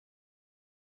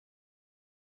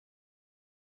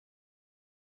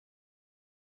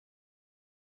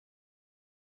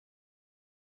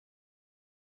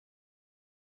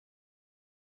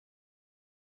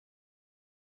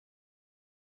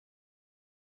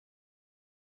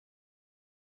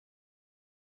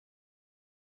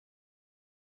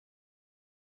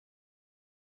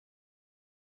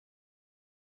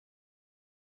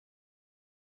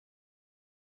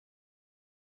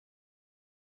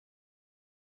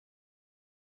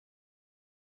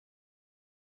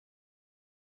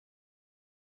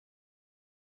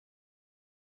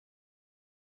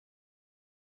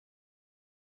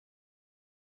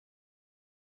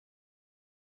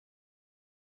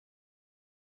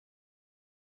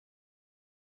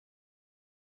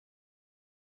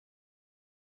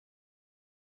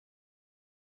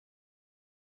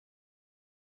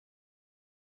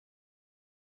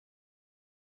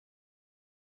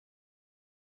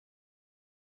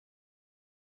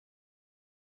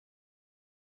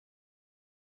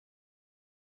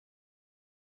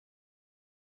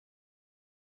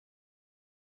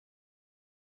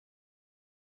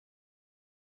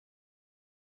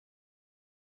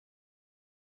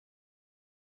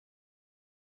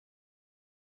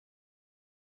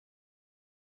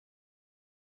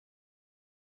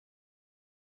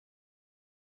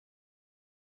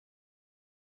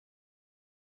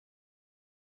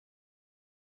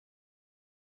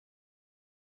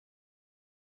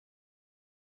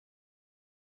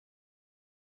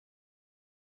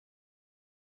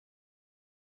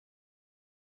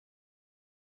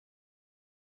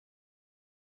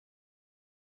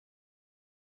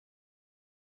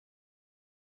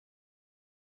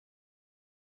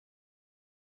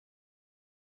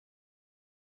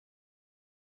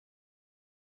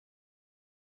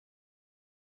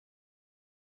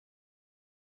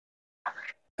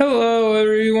Hello,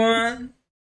 everyone.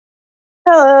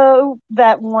 Hello,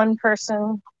 that one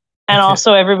person, and Okay,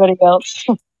 also everybody else.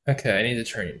 okay, I need to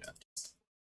turn you down.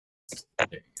 There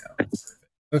you go.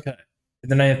 Okay,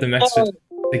 and then I have to mix with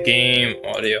the game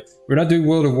audio. We're not doing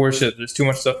World of Warship. There's too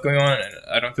much stuff going on, and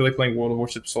I don't feel like playing World of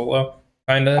Warship solo.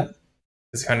 Kinda,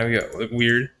 it's kind of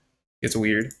weird. It's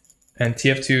weird, and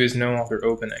TF2 is no longer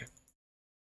opening.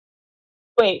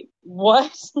 Wait,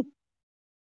 what?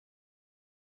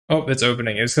 Oh, it's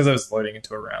opening. It was because I was loading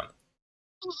into a round.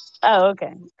 Oh,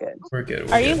 okay, good. We're good.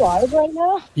 We're Are you good. live right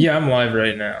now? Yeah, I'm live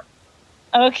right now.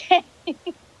 Okay. Let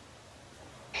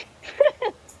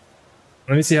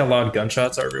me see how loud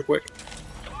gunshots are real quick.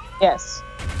 Yes.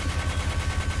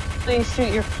 Please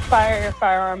shoot your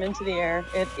firearm into the air.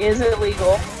 It is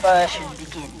illegal, but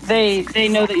they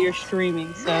know that you're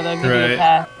streaming, so they'll give you a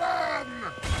pass.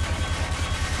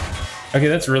 Okay,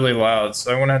 that's really loud,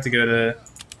 so I want to have to go to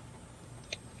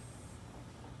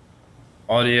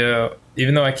audio,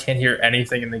 even though I can't hear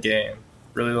anything in the game.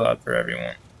 Really loud for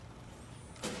everyone.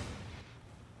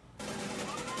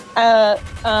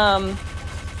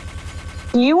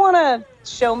 Do you want to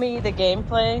show me the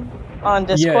gameplay on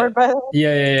Discord, by the way?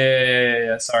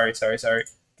 Yeah. Sorry. Okay,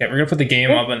 we're gonna put the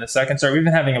game up in a second. Sorry, we've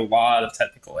been having a lot of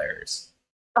technical errors.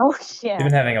 Oh, yeah. We've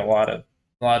been having a lot of,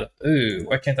 ooh,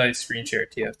 why can't I screen share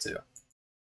TF2?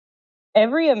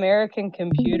 Every American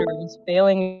computer is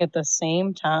failing at the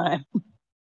same time.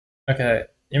 Okay,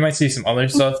 you might see some other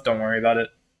stuff, don't worry about it.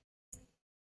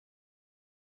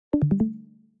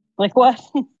 Like what?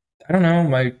 I don't know,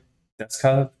 my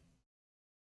desktop.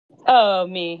 Oh,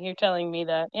 me. You're telling me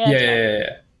that.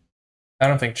 Yeah. I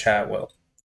don't think chat will.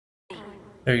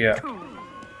 There you go.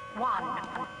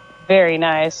 Very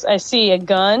nice. I see a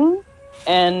gun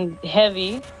and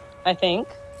heavy, I think.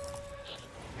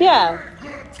 Yeah.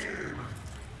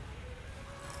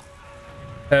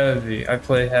 Heavy. I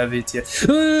play heavy TF.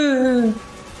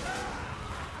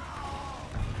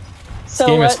 So this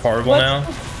game is horrible now.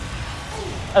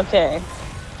 Okay.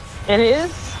 It is?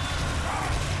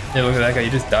 Yeah, look at that guy, you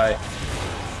just died.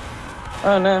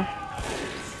 Oh no.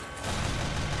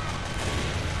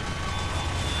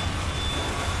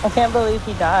 I can't believe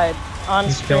he died on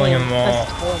He's screen. killing them all.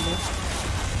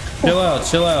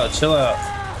 Chill out. It's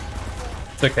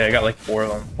okay, I got like 4 of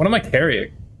them. What am I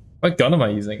carrying? What gun am I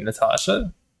using?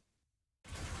 Natasha?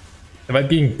 Am I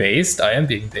being based? I am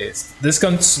being based. This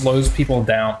gun slows people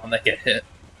down when they get hit.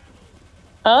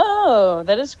 Oh,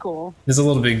 that is cool. It's a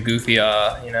little bit goofy, you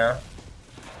know?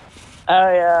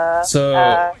 Oh yeah.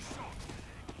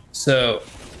 So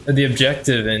the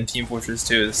objective in Team Fortress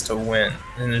 2 is to win,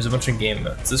 and there's a bunch of game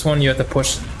modes. This one you have to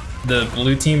push, the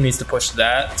blue team needs to push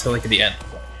that to like the end,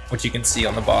 which you can see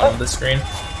on the bottom of the screen.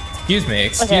 Excuse me.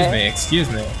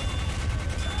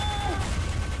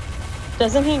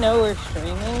 Doesn't he know we're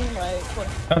streaming? Like, what?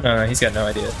 Oh no, he's got no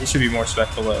idea. He should be more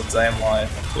respectful though, because I am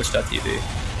live on Twitch.tv.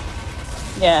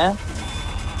 Yeah.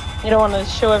 You don't want to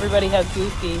show everybody how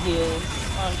goofy he is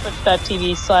on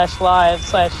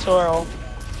twitch.tv/live/Sorrel.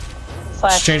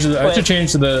 I should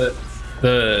change the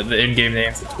in-game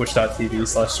name to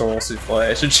twitch.tv/Sorrel Souffle.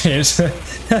 I should change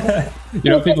you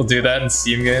know people do that in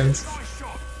Steam games?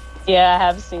 Yeah, I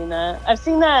have seen that. I've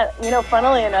seen that, you know,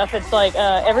 funnily enough, it's like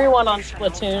everyone on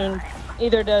Splatoon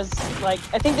either does, like,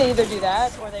 I think they either do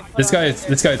that or they put This guy's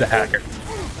a hacker.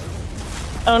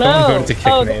 Oh no! Someone voted to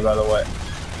kick me, by the way.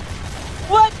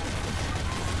 What?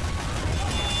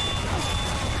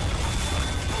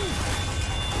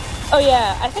 Oh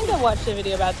yeah, I think I watched a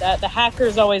video about that. The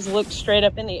hackers always look straight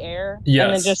up in the air and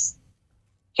then just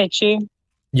hit you.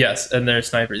 Yes, and they're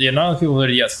snipers. Yeah, not a lot of people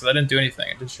voted yes, because I didn't do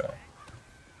anything. I just showed.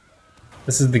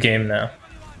 This is the game now,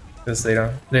 because they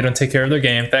don't take care of their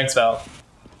game. Thanks, Val.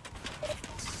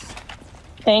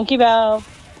 Thank you, Val.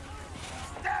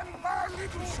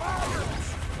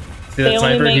 See that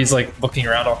sniper? He's like looking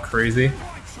around all crazy.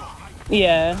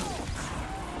 Yeah.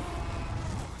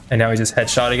 And now he just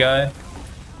headshot a guy.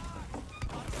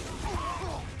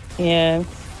 Yeah.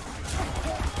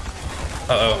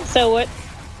 Uh-oh. So what?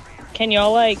 Can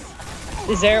y'all like?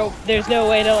 There's no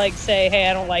way to like say, hey,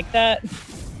 I don't like that.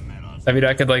 I mean,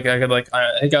 I could like,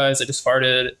 hey guys, I just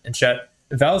farted in chat.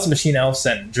 Valis Machine Elf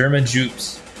sent German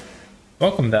Jupes.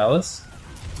 Welcome, Valis.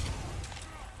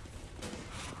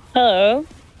 Hello.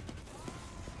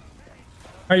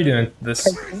 How are you doing this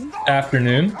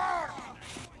afternoon?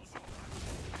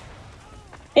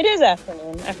 It is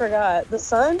afternoon. I forgot. The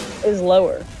sun is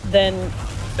lower than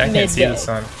I can't see the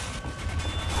sun.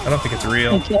 I don't think it's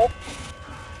real. Okay.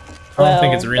 I don't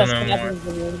think it's real no more.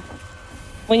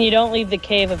 When you don't leave the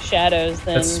cave of shadows,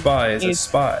 then a spy is a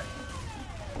spy.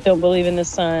 Don't believe in the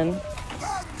sun.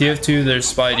 TF2, there's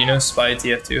Spy. Do you know Spy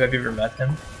TF2? Have you ever met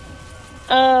him?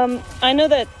 I know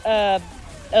that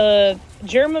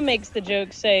Germa makes the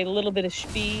joke say a little bit of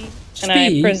spee, and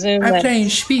I presume I'm playing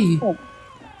spee.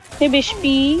 Maybe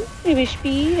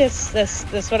spee.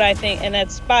 That's what I think, and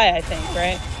that's Spy, I think,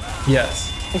 right? Yes.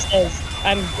 He says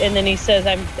and then he says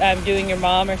I'm doing your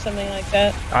mom or something like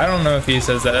that. I don't know if he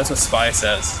says that. That's what Spy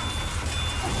says.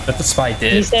 That's what Spy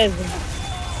did.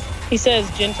 He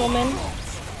says gentleman.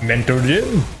 Mentor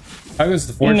Jim. How goes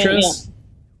the fortress?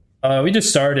 Yeah. We just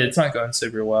started. It's not going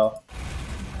super well.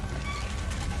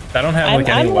 I don't have like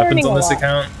any weapons on this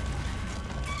account.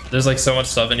 There's like so much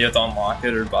stuff and you have to unlock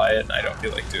it or buy it, and I don't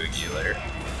feel like doing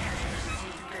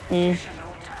either.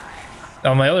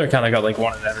 On my other account I got like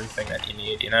one of everything that you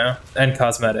need, you know? And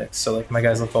cosmetics, so like my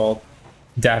guys look all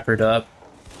dappered up.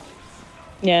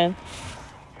 Yeah.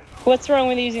 What's wrong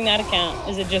with using that account?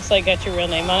 Is it just like got your real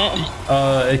name on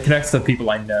it? It connects to people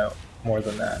I know more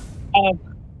than that.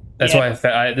 That's yeah.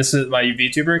 why this is my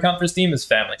VTuber account for Steam is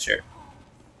family share.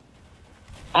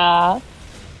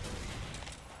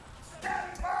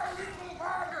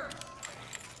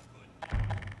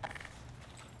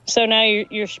 So now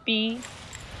you're spee?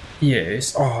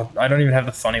 Yes. Oh, I don't even have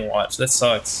the funny watch. That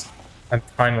sucks. I'm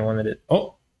time limited.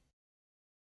 Oh.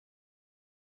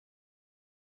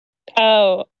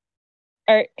 Oh.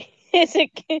 Is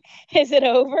it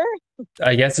over?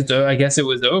 I guess it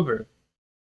was over.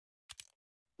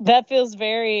 That feels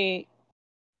very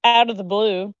out of the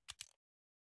blue.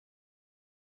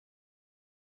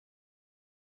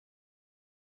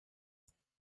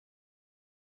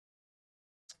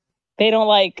 They don't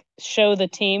like show the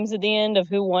teams at the end of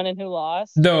who won and who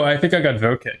lost. No, I think I got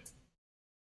vote kicked.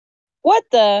 What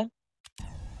the?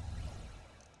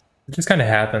 It just kind of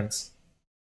happens.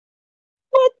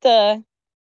 What the?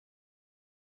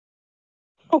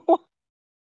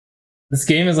 This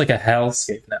game is like a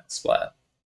hellscape now, Splat.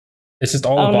 It's just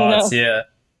all the bots, yeah.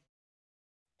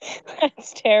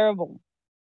 That's terrible.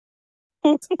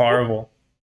 It's horrible.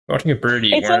 Watching a bird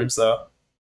eat worms, though.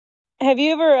 Have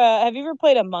you ever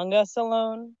played Among Us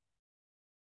alone?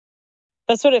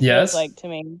 That's what it feels like to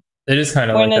me. It is kind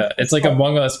of like that. It's like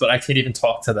Among Us, but I can't even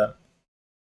talk to them.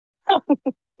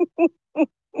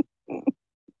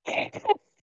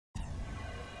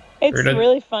 It's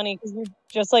really funny because you're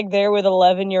just like there with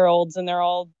 11-year-olds and they're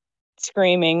all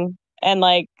screaming, and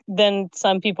like then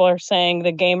some people are saying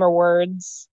the gamer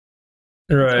words.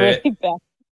 Right. It's really bad.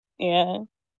 Yeah.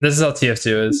 This is how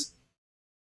TF2 is.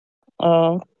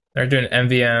 Oh. They're doing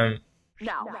MVM.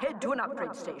 Now head to an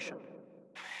upgrade station.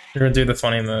 They're gonna do the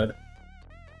funny mode.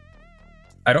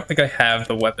 I don't think I have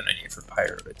the weapon I need for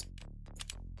pirate.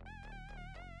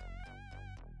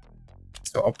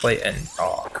 So I'll play and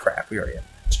oh crap, we already have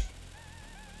match.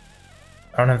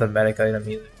 I don't have the medic item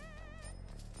either.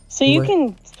 So you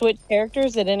can switch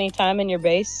characters at any time in your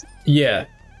base? Yeah.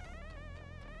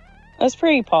 That's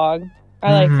pretty pog.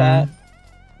 I like that.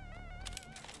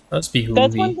 Let's be hoovy.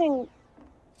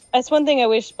 That's one thing I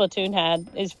wish Splatoon had,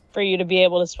 is for you to be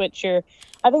able to switch your...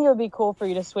 I think it would be cool for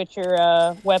you to switch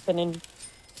your weapon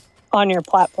on your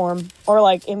platform, or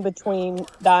like in between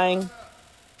dying.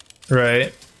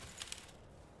 Right.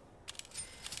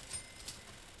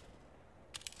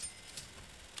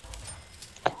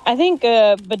 I think,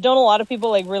 but don't a lot of people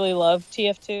like really love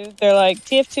TF2? They're like,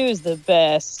 TF2 is the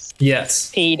best.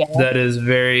 Yes. PDA. That is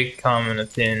very common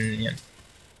opinion.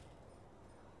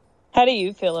 How do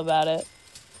you feel about it?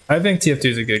 I think TF2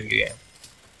 is a good game.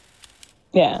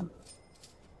 Yeah.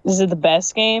 Is it the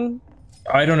best game?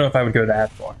 I don't know if I would go that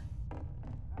far.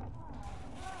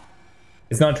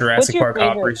 It's not Jurassic Park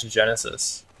Operation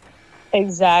Genesis.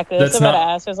 Exactly. That's what I was about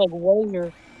to ask. I was like, what is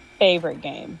your favorite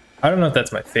game? I don't know if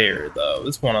that's my favorite, though.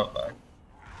 It's one of them.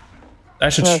 I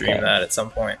should stream that at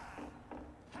some point.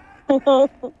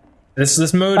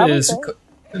 This mode is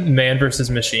man versus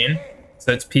machine,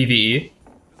 so it's PvE.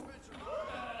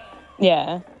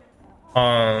 Yeah.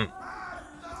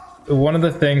 One of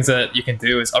the things that you can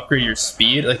do is upgrade your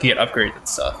speed, like you get upgraded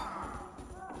stuff.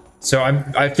 So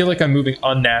I feel like I'm moving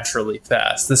unnaturally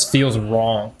fast. This feels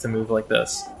wrong to move like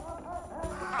this.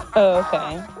 Oh,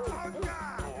 okay.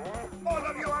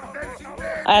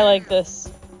 I like this.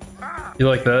 You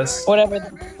like this? Whatever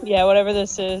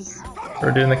this is.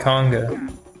 We're doing the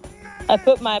conga. I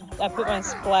put my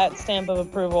Splat stamp of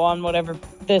approval on whatever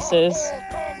this is.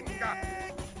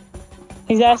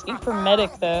 He's asking for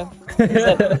medic though.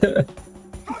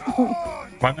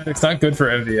 My medic's not good for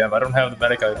MVM. I don't have the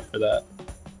medic item for that.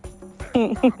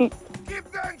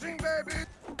 Keep dancing, baby.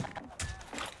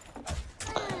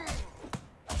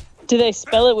 Do they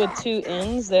spell it with two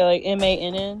N's? They're like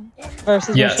MANN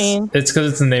versus machine? Yes, it's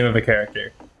because it's the name of a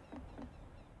character.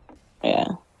 Yeah.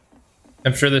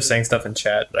 I'm sure they're saying stuff in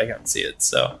chat, but I can't see it,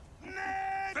 so.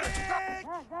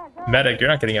 Medic, you're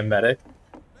not getting a medic.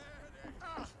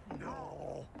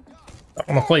 I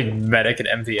want to play medic at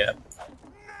MVM.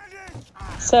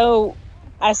 So,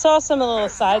 I saw some of the little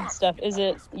side stuff. Is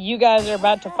it you guys are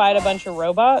about to fight a bunch of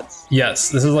robots? Yes,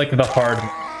 this is like the hard.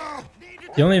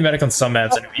 You only need medic on some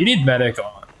maps. Anyway. You need medic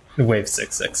on wave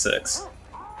 666.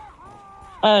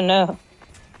 Oh no.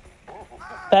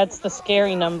 That's the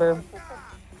scary number.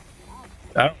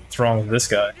 I don't know what's wrong with this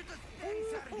guy.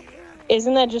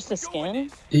 Isn't that just a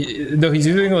skin? No, he's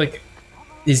using like...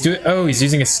 he's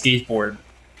using a skateboard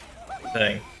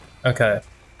thing. Okay.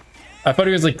 I thought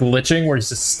he was like glitching where he's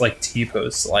just like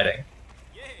T-pose sliding.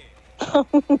 Oh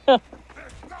no.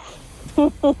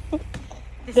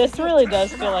 This really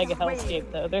does feel like a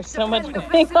hellscape though. There's so much going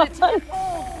on.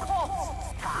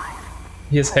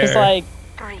 He has hair. It's like...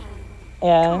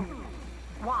 yeah.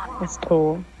 It's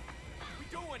cool.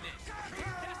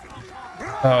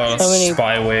 Oh, so many...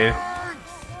 spy wave.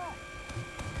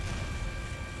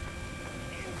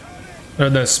 Or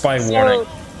the spy warning.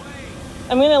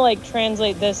 I'm gonna like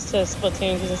translate this to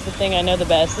Splatoon because it's the thing I know the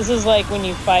best. This is like when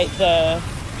you fight the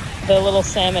little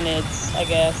salmonids, I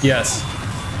guess. Yes,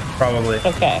 probably.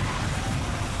 Okay.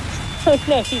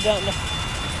 No, you don't know.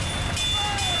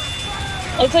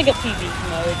 It's like a PvP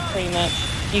mode, pretty much.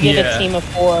 You get a team of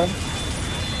 4.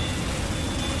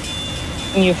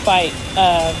 And you fight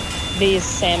these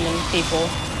salmon people.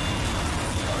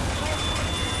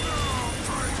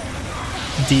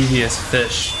 Devious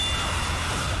fish.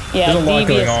 Yeah, there's a lot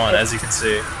going on, as you can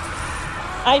see.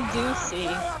 I do see.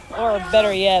 Or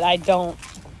better yet, I don't.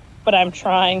 But I'm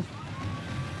trying.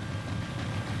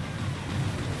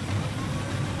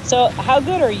 So, how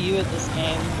good are you at this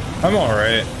game? I'm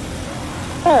alright.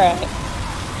 Alright.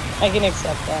 I can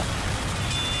accept that.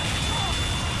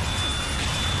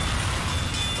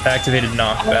 Activated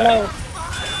knockback. I don't know.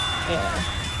 Yeah.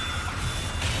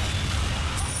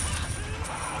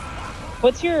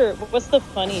 What's the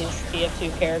funniest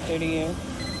TF2 character to you?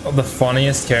 Oh, the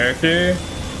funniest character?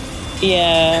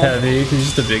 Yeah. Heavy,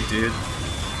 he's just a big dude.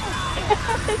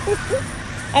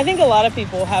 I think a lot of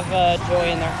people have joy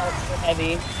in their hearts for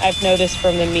Heavy. I've noticed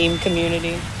from the meme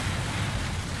community.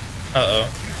 Uh-oh.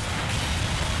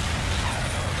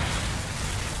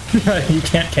 You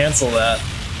can't cancel that.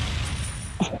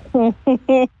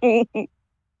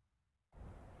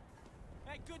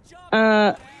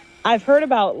 I've heard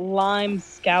about Lime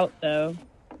Scout though,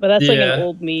 but that's like an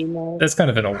old meme. Right? That's kind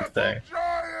of an old thing.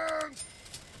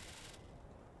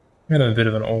 Kind of a bit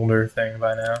of an older thing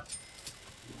by now.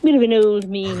 Bit of an old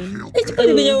meme. It's a bit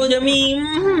of an older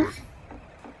meme.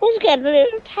 He's getting a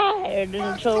little tired,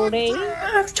 isn't he?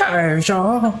 I'm tired,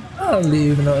 y'all. I'll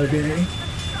leave another day.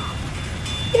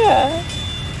 Yeah.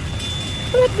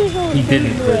 He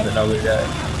didn't live another day.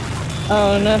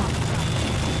 Oh no.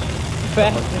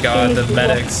 Oh god, the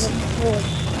medics.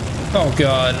 Oh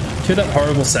god. Hear that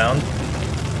horrible sound?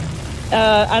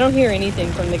 I don't hear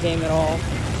anything from the game at all.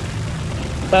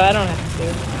 But I don't have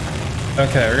to.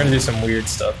 Okay, we're gonna do some weird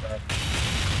stuff now.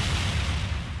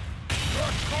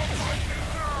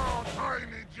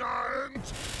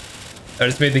 I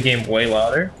just made the game way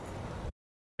louder.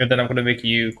 And then I'm gonna make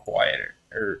you quieter.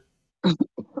 Or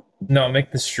no, I'll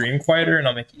make the stream quieter and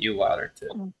I'll make you louder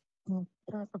too.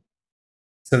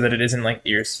 So that it isn't like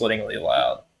ear-splittingly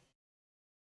loud.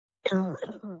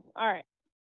 Alright.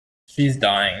 She's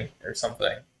dying or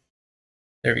something.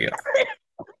 There we go.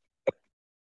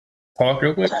 Talk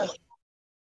real quick.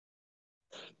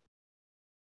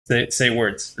 Say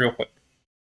words real quick.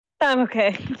 I'm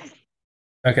okay.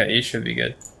 Okay, you should be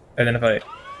good. And then if I...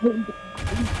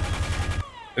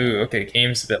 Ooh, okay,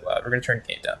 game's a bit loud. We're gonna turn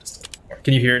game down just a little more.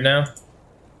 Can you hear it now?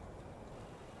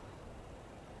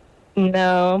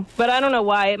 No, but I don't know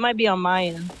why. It might be on my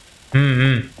end.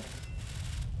 Mm-hmm.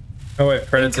 Oh wait,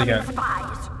 credits again.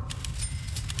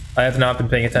 I have not been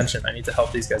paying attention. I need to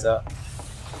help these guys out.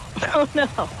 Oh no.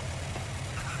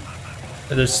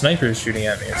 There's snipers shooting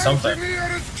at me or something.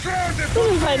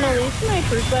 Who's fighting all these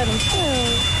snipers by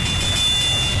themselves?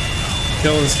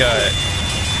 Kill this guy.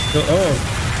 Oh,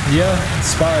 yeah,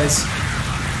 spies.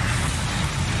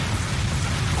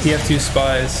 TF2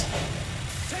 spies.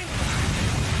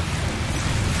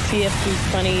 TF2's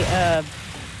funny,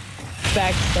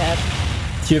 backstab.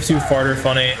 TF2 farter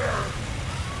funny.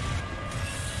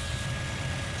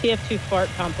 TF2 fart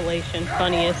compilation,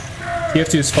 funniest.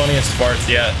 TF2's funniest farts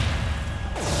yet.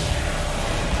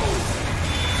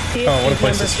 Oh, what a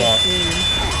place to spawn.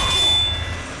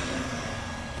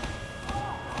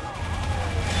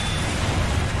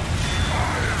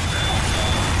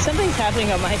 Something Something's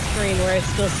happening on my screen where I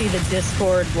still see the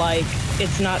Discord, like,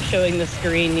 it's not showing the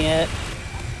screen yet.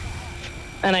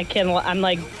 And I'm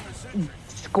like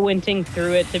squinting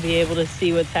through it to be able to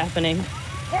see what's happening.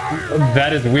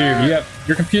 That is weird.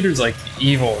 Your computer's like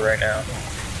evil right now.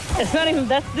 It's not even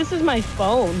this is my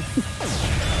phone.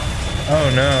 Oh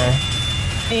no.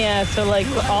 Yeah, so like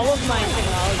all of my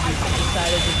technologies have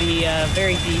decided to be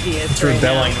very devious. It's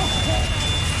rebelling.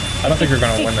 I don't think we're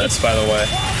gonna win this, by the way.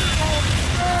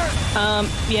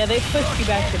 Yeah, they pushed you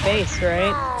back to base,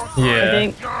 right? Yeah. I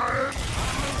think.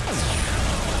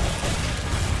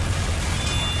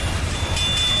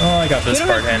 Oh, I got this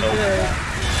part handled.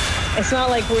 It's not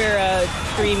like we're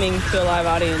streaming to a live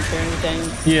audience or anything.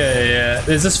 Yeah.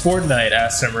 Is this Fortnite?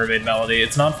 Asked a mermaid melody.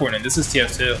 It's not Fortnite. This is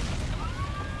TF2.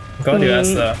 I'm glad you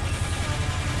asked that.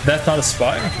 That's not a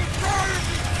spy?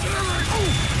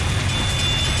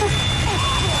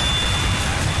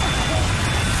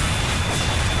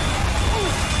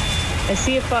 I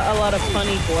see a lot of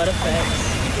funny blood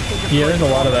effects. Yeah, there's a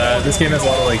lot of that. This game has a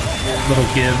lot of like little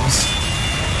gives.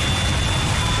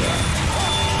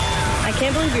 I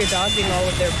can't believe you're dodging all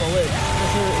of their bullets.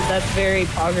 That's very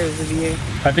poggers of you.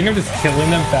 I think I'm just killing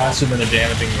them faster than they're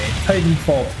damaging me.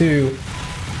 Titanfall 2.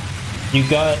 You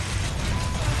got...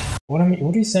 What are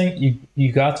you saying?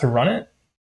 You got to run it?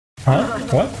 Huh?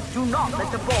 What?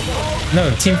 No,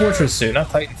 Team Fortress 2, not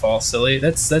Titanfall, silly.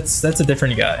 That's a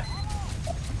different guy.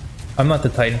 I'm not the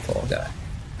Titanfall guy.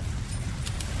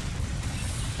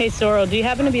 Hey Sorrel, do you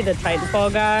happen to be the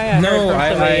Titanfall guy? No,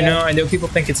 I know people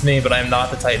think it's me, but I'm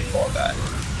not the Titanfall guy.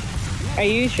 Are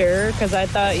you sure? Because I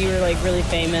thought you were like really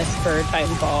famous for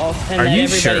Titanfall. And are you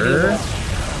sure?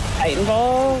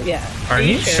 Titanfall? Yeah. Are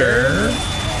you sure?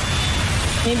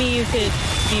 Maybe you could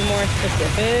be more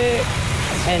specific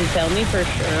and tell me for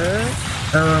sure.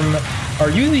 Are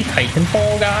you the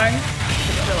Titanfall guy?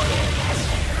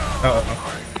 Oh.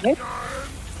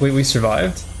 Wait, we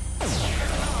survived?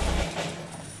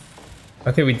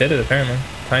 Okay, we did it apparently.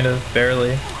 Kind of,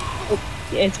 barely.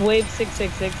 It's wave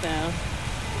 666 now.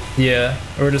 Yeah,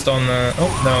 we're just on the...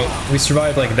 Oh, no, we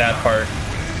survived like that part.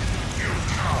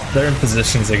 They're in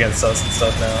positions against us and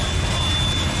stuff now.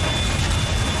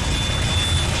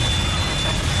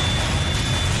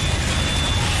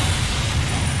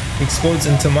 Explodes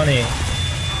into money.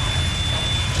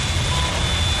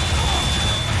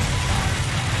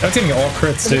 That's getting all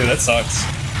crits too, that sucks.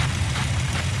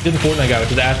 You're the Fortnite guy,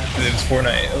 which is after it was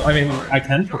Fortnite. I mean, I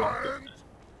can put on Fortnite.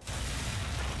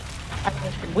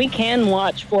 We can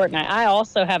watch Fortnite. I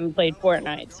also haven't played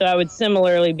Fortnite, so I would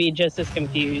similarly be just as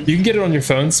confused. You can get it on your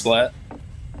phone, Splat.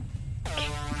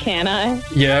 Can I?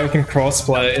 Yeah, we can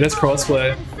crossplay. It is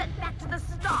crossplay.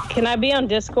 Can I be on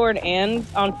Discord and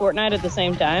on Fortnite at the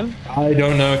same time? I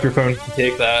don't know if your phone can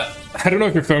take that. I don't know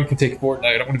if your phone can take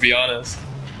Fortnite, I'm gonna be honest.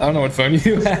 I don't know what phone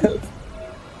you have.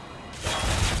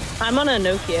 I'm on a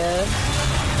Nokia.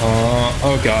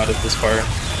 Oh god, it's this part.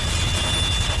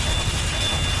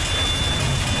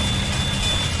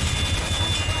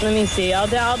 Let me see. I'll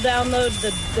download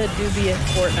the dubious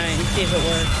Fortnite and see if it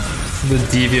works. The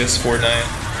devious Fortnite.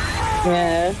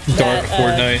 Yeah. Dark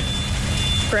Fortnite.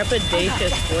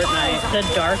 Trepidatious Fortnite. The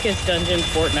darkest dungeon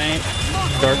Fortnite.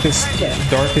 Darkest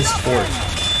fort.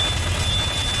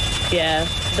 Yeah.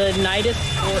 The nightest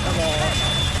fort of all.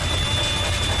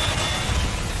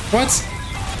 What?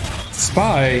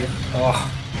 Spy?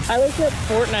 Oh. I looked at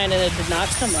Fortnite and it did not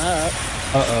come up.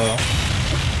 Uh-oh.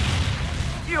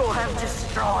 You have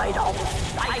destroyed all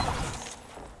life.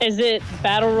 Is it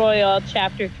Battle Royale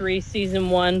Chapter 3 Season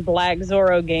 1 Black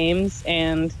Zorro Games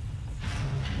and...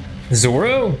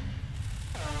 Zorro?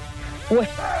 What?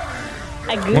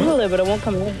 I googled it, but it won't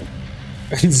come up.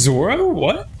 Zorro?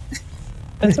 What?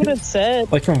 That's what it said.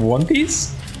 Like from One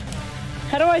Piece?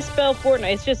 How do I spell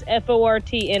Fortnite? It's just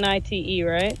Fortnite,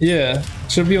 right? Yeah.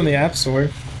 Should be on the App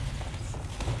Store.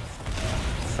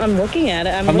 I'm looking at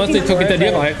it. Unless they took it, do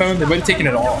you have an iPhone? They might have taken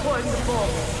it off.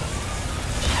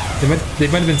 They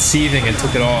might have been seething and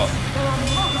took it off.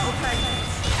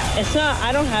 It's not,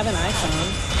 I don't have an iPhone.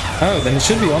 Oh, then it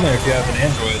should be on there if you have an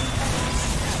Android.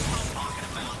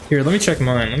 Here, let me check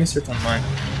mine. Let me search on mine.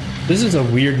 This is a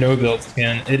weird no-build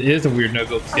skin. It is a weird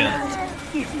no-build skin.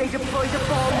 Is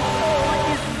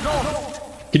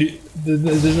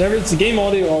the game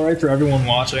audio alright for everyone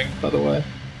watching, by the way?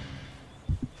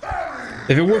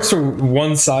 If it works for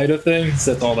one side of things,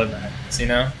 that's all that matters, you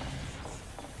know?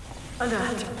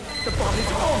 Alert. The bomb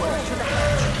is almost to the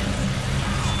hatch.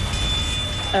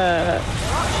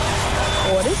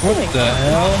 What is What the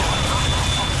hell?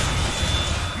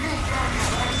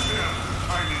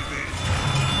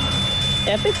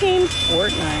 Epic Games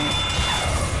Fortnite.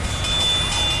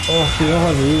 Oh, they all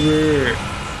have Uber.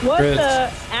 What Chris.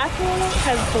 the? Apple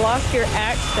has blocked your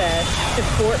access to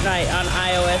Fortnite on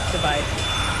iOS devices.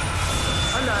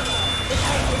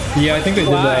 Yeah, I think they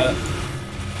did Why? that.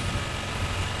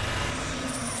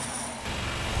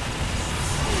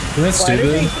 Isn't that Why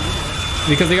did stupid?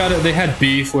 Because they had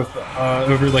beef with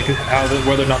over like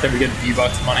whether or not they were getting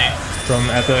V-Bucks money from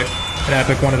Epic, and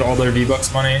Epic wanted all their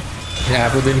V-Bucks money, and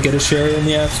Apple didn't get a share in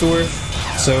the App Store,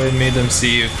 so it made them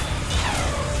see.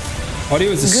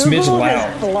 Audio is a smidge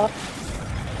loud.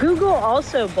 Google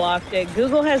also blocked it.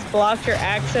 Google has blocked your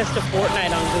access to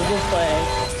Fortnite on Google Play.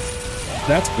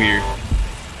 That's weird.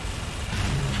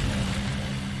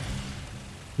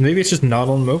 Maybe it's just not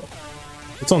on mobile.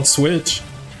 It's on Switch.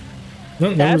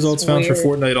 No results found for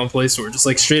Fortnite on Play Store. Just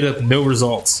like straight up no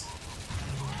results.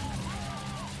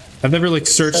 I've never like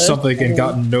searched something and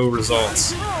gotten no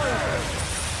results.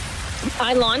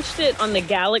 I launched it on the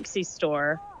Galaxy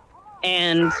Store,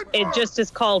 and it just is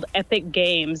called Epic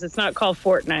Games. It's not called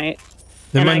Fortnite.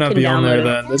 It might not be on there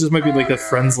then. That just might be like a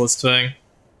friends list thing.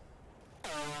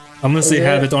 Unless they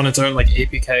have it on its own like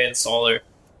APK installer.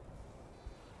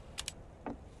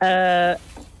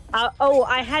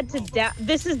 I had to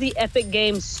this is the Epic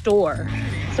Games store.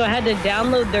 So I had to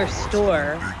download their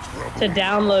store to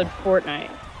download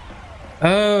Fortnite.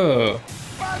 Oh.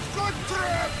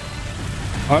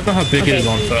 I don't know how big it is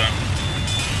on phone.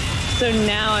 So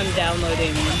now I'm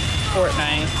downloading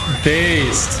Fortnite.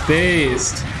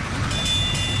 Based.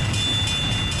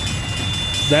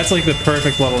 That's like the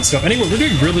perfect level of stuff. Anyway, we're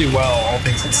doing really well, all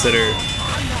things considered.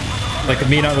 Like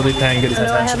me not really paying good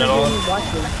attention at all.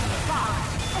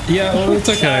 Yeah, well, it's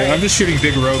okay. I'm just shooting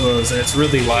big robos and it's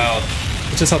really loud.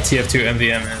 It's just how TF2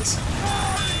 MVM is.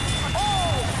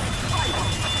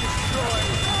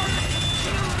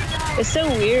 It's so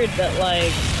weird that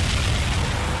like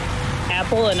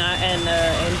Apple and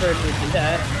Android would do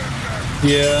that.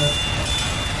 Yeah.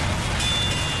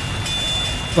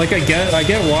 Like I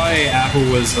get why Apple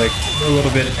was like a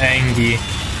little bit angry,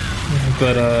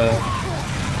 but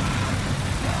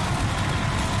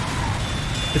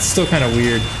it's still kind of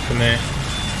weird to me.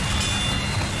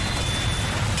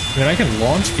 I mean, I can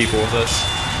launch people with this.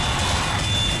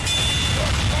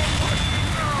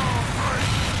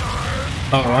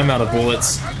 Oh, I'm out of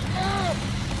bullets.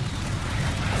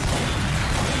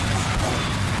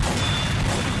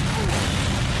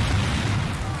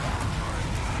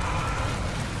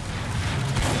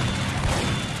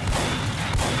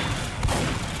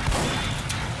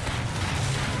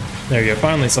 There you go,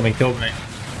 finally something killed me.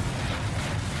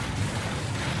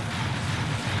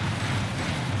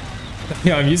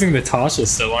 Yeah, I'm using the Tasha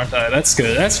still, aren't I? That's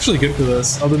good. That's actually good for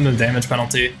this, other than the damage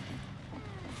penalty.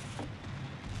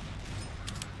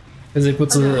 Because it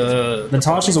puts the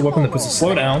Tasha's a weapon that puts a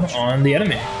slowdown on the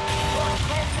enemy.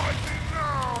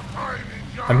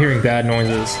 I'm hearing bad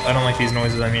noises. I don't like these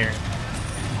noises I'm hearing.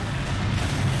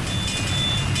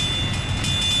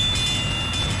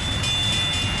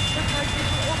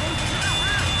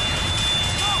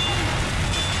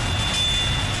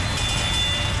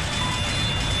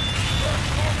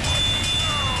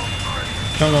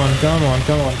 Come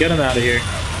on, get him out of here.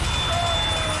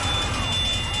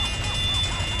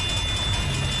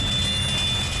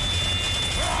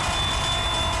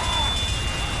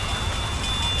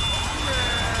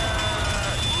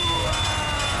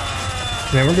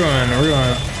 Man, we're going.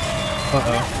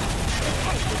 Uh-oh.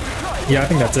 Yeah, I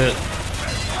think that's it.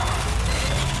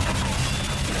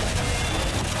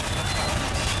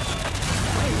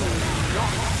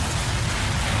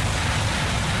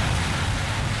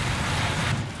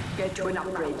 Get to an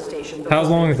upgrade station. How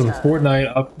long is the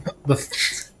Fortnite up?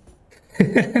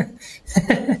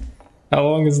 How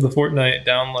long is the Fortnite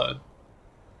download?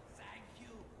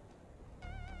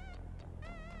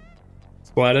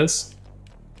 Splatus?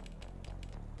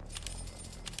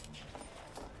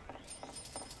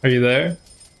 Are you there?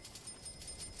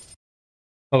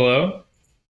 Hello?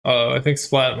 Oh, I think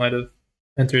Splat might have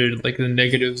entered like the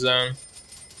negative zone.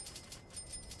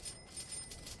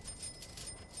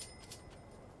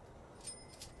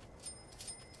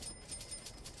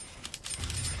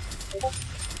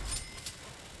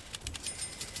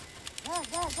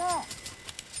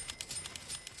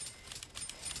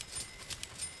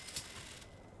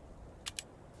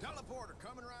 Teleporter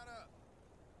coming right up.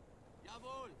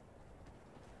 Jawohl.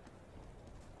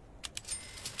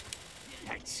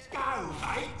 Let's go,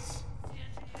 mates.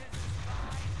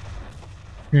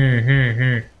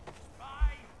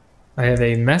 I have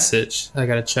a message I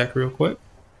gotta check real quick.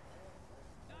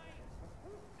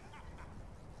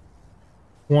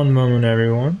 One moment,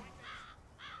 everyone.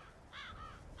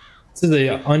 This is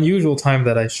an unusual time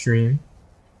that I stream.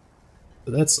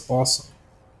 That's awesome.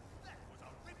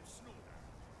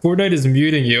 Fortnite is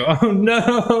muting you. Oh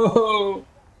no!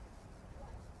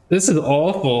 This is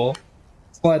awful.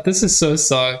 Splat, this is so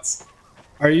sucks.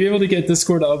 Are you able to get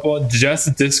Discord up on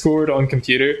just Discord on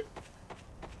computer?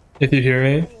 If you hear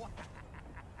me?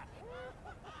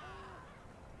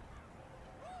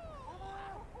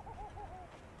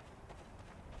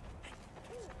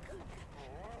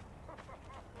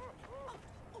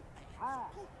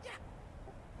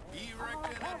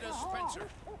 Erecting a dispenser.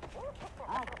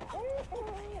 A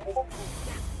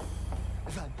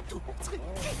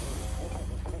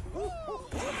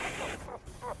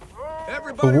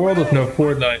Everybody world with ready? no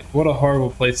Fortnite. What a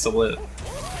horrible place to live.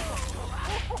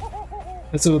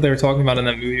 This is what they were talking about in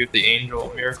that movie with the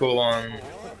angel. Miracle on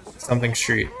something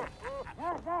street.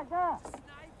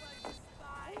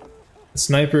 The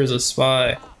sniper is a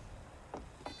spy.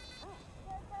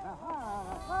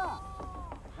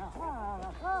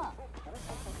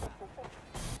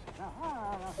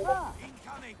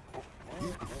 Incoming.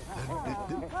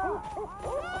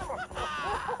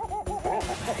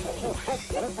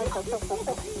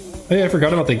 Hey, I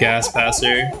forgot about the gas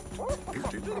passer.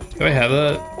 Do I have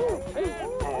that?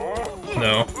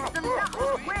 No.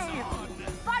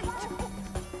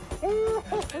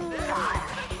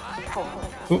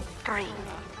 Oop. 3,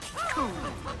 2,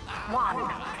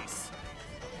 1.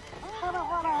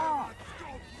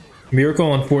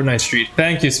 Miracle on Fortnite Street.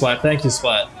 Thank you, Splat. Thank you,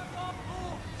 Splat.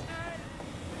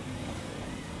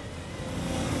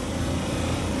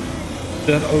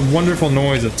 That wonderful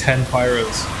noise of 10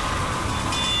 pyros.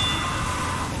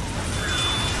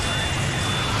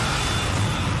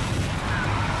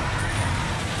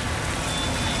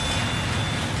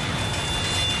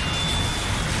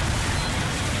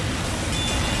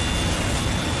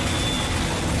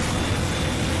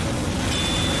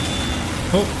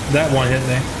 Oh, that one hit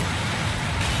me.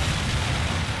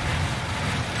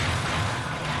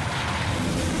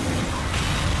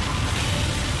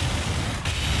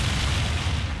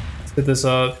 Let's hit this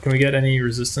up. Can we get any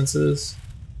resistances?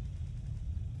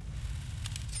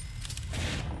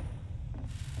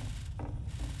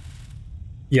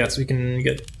 Yes, we can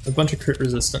get a bunch of crit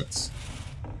resistance.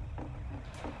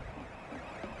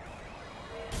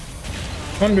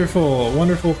 Wonderful,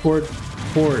 wonderful fort.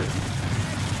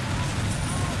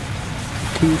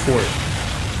 Two fort.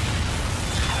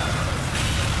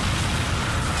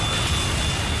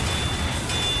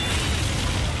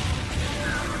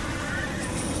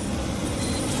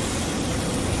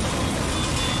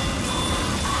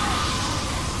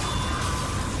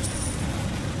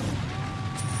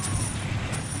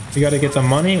 You gotta get the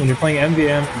money. When you're playing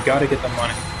MVM, you gotta get the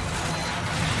money.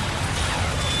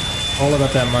 All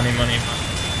about that money, money, money.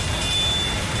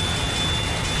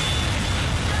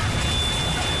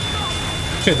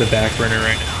 Check the back burner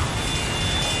right now.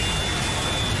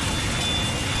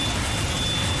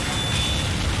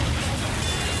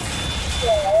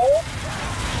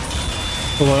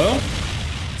 Hello?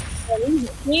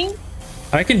 Me?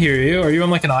 I can hear you. Are you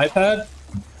on like an iPad?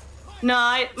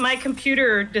 No, my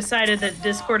computer decided that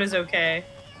Discord is okay.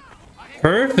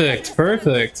 Perfect,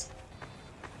 perfect.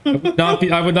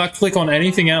 I would not click on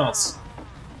anything else.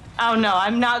 Oh no,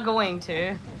 I'm not going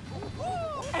to.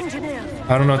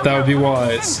 I don't know if that would be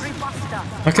wise.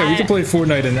 Okay, we can play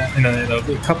Fortnite in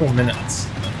a couple minutes.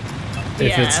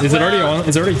 If Yeah, is it already on?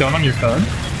 Is it already done on your phone?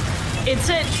 It's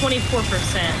at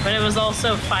 24%, but it was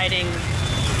also fighting,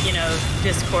 you know,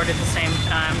 Discord at the same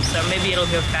time, so maybe it'll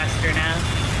go faster now.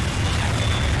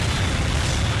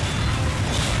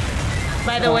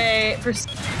 By the way, for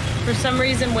some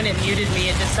reason when it muted me,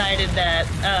 it decided that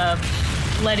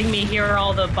letting me hear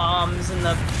all the bombs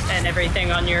and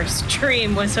everything on your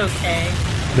stream was okay.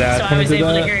 So I was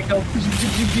able to hear it go.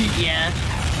 Yeah.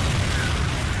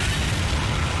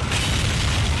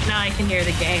 Now I can hear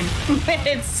the game.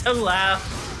 It's so loud.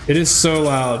 It is so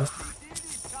loud.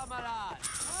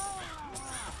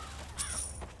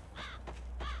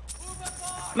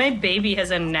 My baby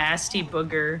has a nasty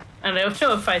booger. I don't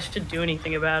know if I should do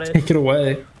anything about it. Take it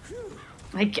away.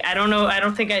 Like, I don't know. I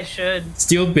don't think I should.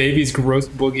 Steal baby's gross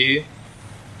boogie.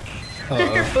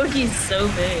 Her boogie's so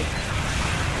big.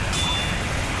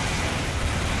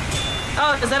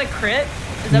 Oh, is that a crit?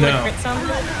 Is that No. what crit sounds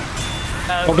like?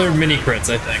 Oh, they're mini crits,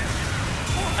 I think.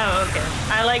 Oh, okay.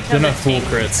 I like how They're not full TNT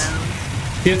crits.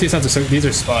 sounds. TFT sounds are so, these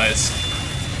are spies.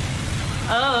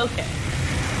 Oh, okay.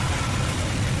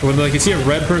 When like you see a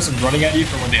red person running at you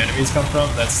from where the enemies come from,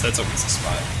 that's always a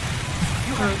spy.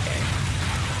 Okay.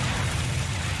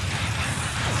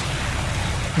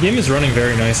 The game is running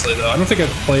very nicely though. I don't think I've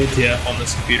played yet on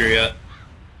this computer yet.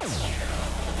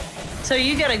 So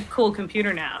you got a cool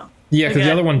computer now. Yeah, because the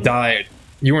Okay. other one died.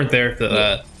 You weren't there for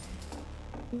that.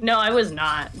 No, I was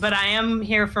not. But I am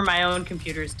here for my own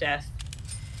computer's death.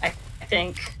 I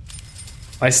think.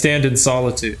 I stand in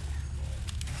solitude.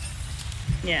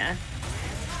 Yeah.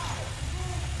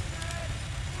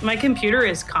 My computer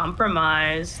is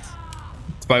compromised.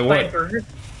 By what? By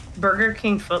Burger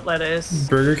King foot lettuce.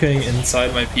 Burger King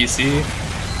inside my PC?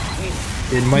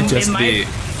 It might just be.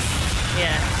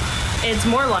 Yeah. It's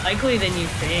more likely than you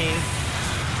think.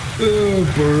 Oh,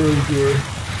 burger.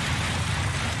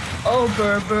 Oh,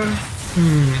 Burger.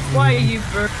 Why are you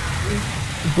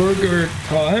Burger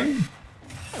time?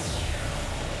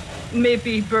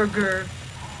 Maybe Burger.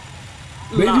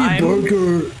 Maybe Lime.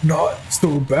 burger not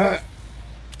so bad.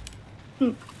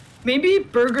 Maybe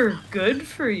Burger good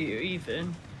for you,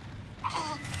 even.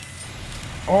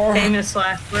 Or Famous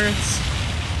last words.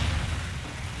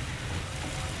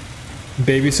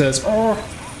 baby says, "Oh."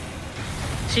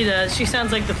 She does. She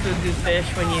sounds like the fugu fish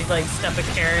when you like stuff a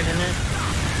carrot in it.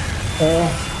 Oh,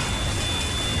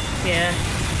 Yeah.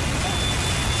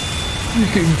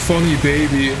 freaking funny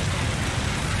baby.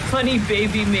 Funny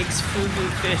baby makes fugu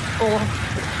fish. Oh.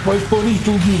 My funny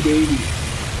fugu baby.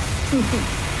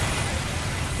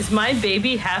 Is my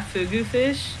baby half fugu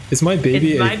fish? Is my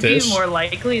baby It a might fish? be more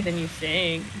likely than you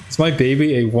think. Is my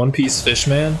baby a one-piece fish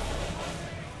man?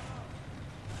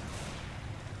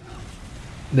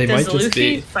 They Does might just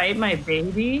Luffy be. fight my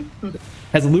baby?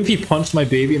 Has Luffy punched my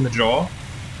baby in the jaw?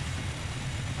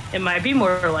 It might be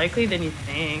more likely than you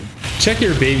think. Check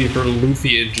your baby for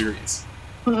Luffy injuries.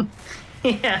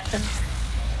 Yeah.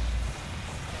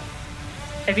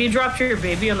 Have you dropped your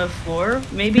baby on the floor?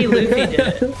 Maybe Luffy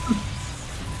did it.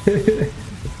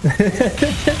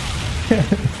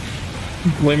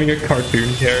 Blaming a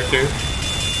cartoon character.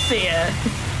 Yeah.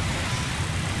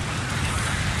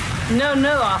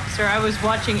 No, officer. I was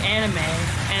watching anime,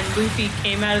 and Luffy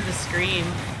came out of the screen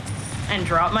and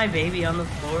dropped my baby on the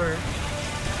floor.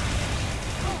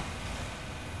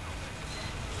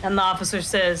 And the officer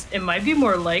says, it might be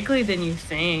more likely than you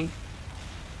think.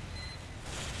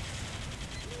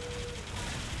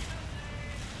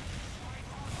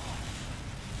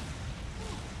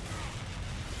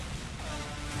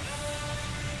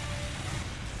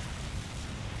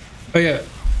 Oh yeah.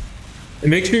 And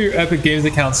make sure your Epic Games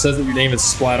account says that your name is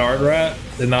Splat Art Rat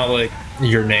and not like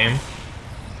your name.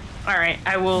 Alright,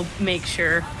 I will make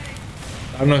sure.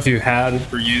 I don't know if you had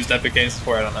or used Epic Games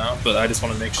before, I don't know, but I just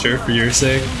want to make sure for your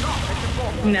sake.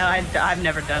 No, I've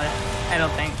never done it. I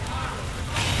don't think.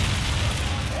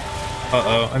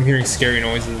 Uh-oh, I'm hearing scary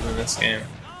noises in this game.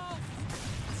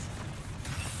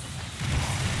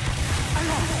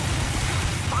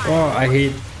 Oh, I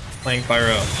hate playing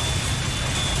Pyro.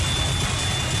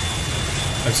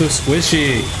 I'm so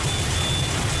squishy.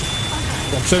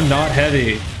 I'm so not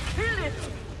heavy.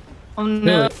 Oh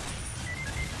no.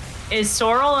 Is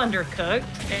Sorrel undercooked?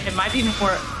 It might be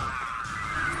more.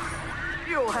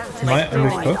 Am I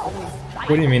undercooked?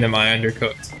 What do you mean, am I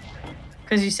undercooked?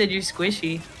 Because you said you're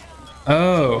squishy.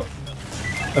 Oh.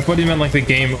 I thought you meant like the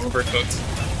game overcooked.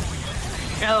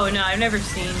 Oh no, I've never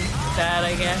seen that,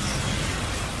 I guess.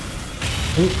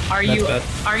 Ooh, Are that's you bad.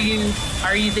 are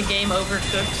you the game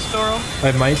overcooked, Sorrel?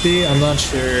 I might be, I'm not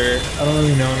sure. I don't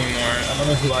really know anymore. I don't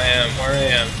know who I am, where I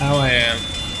am, how I am.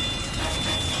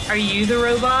 Are you the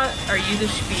robot? Are you the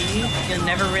Spee? You'll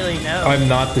never really know. I'm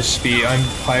not the Spee, I'm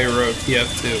Pyro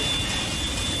TF2.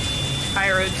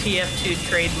 Pyro TF2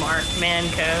 trademark,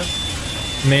 Manco.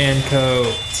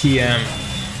 Manco TM.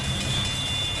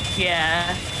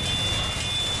 Yeah.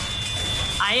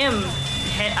 I am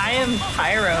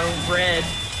Pyro Red.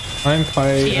 I'm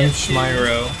TF2.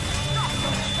 Schmyro.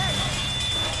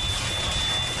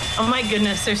 Oh my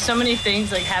goodness, there's so many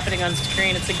things like happening on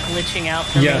screen. It's like glitching out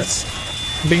for Yes.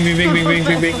 Bing, bing, bing, bing, bing,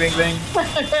 bing, bing, bing, bing. me.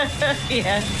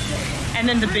 Yeah. And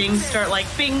then the bings start like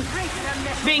bing,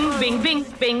 bing, bing, bing,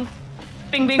 bing,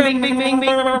 bing, bing, bing, bing,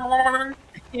 bing,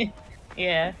 bing.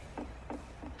 Yeah.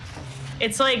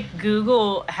 It's like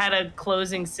Google had a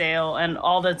closing sale and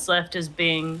all that's left is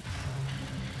Bing.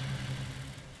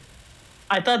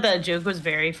 I thought that joke was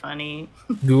very funny.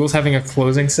 Google's having a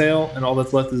closing sale and all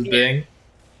that's left is Yeah. Bing.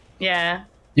 Yeah.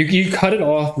 You cut it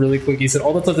off really quick. You said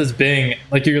all that's left is Bing.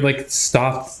 Like you're like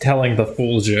stopped telling the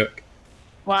full joke.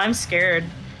 Well, I'm scared.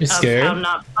 You're scared? Of how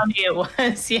not funny it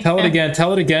was. Yeah. Tell it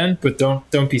again, but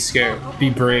don't be scared. Be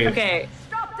brave. Okay.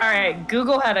 All right.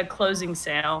 Google had a closing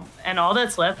sale, and all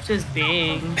that's left is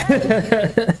Bing.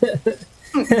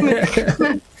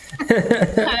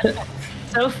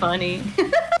 So funny.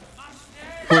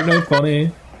 Fortnite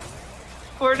funny.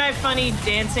 Fortnite funny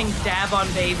dancing dab on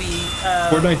baby.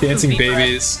 Fortnite dancing poopy breath.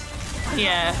 babies.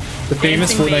 Yeah. The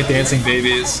famous Dancing Fortnite baby. dancing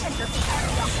babies.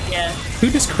 Yeah. Who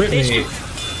just crit me?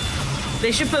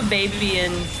 They should put baby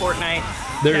in Fortnite.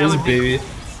 There That is would be baby.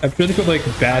 I'm sure they put like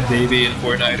bad baby in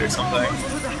Fortnite or something.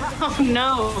 Oh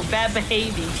no, bad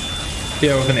behavior.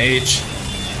 Yeah, with an H.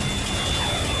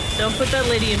 Don't put that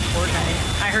lady in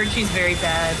Fortnite. I heard she's very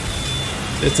bad.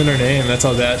 It's in her name. That's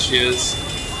how bad she is.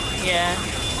 Yeah.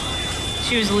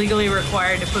 She was legally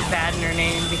required to put bad in her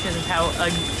name because of how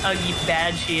ugly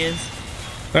bad she is.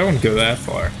 I wouldn't go that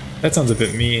far. That sounds a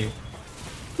bit mean.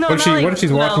 No, What if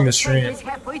she's watching the stream?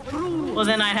 Well,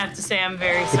 then I'd have to say I'm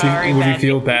very sorry. Would you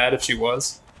feel bad if she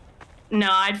was? No,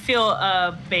 I'd feel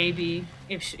baby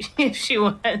if she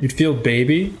was. You'd feel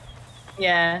baby?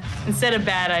 Yeah. Instead of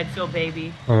bad, I'd feel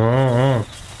baby. Oh.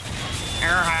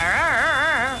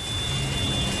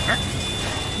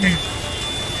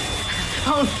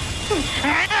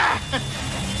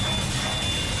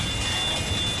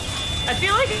 I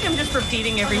feel like I'm just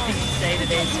repeating everything you say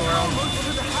today, Sorrel.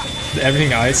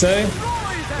 Everything I say?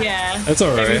 Yeah. That's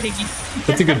alright.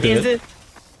 That's a good bit. Is it?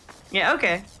 Yeah,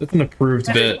 okay. That's an approved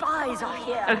bit.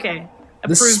 Okay.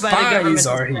 The Approved by the government. spies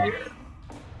are here.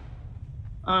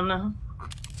 Oh no.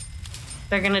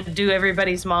 They're gonna do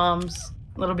everybody's moms.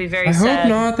 It'll be very I sad. hope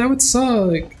not. That would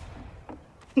suck.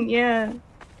 Yeah.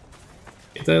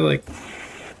 Is that like...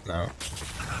 No.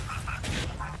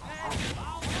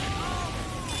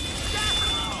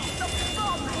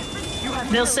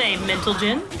 They'll say mental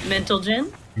gin, mental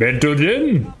gin. Mental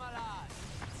gin.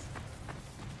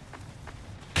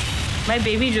 My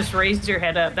baby just raised her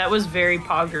head up. That was very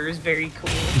poggers, very cool.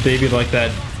 Baby like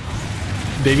that.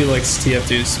 Baby likes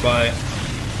TF2's spy.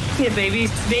 Yeah, baby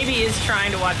is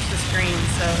trying to watch the screen,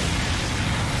 so.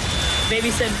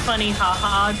 Baby said funny,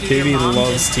 haha, do Baby your mom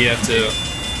loves TF2.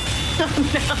 Oh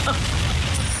no.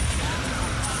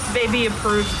 Baby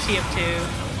approves TF2.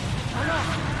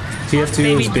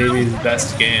 TF2 is baby's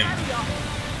best game.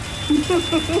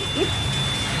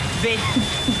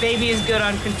 Baby is good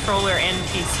on controller and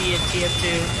PC at TF2.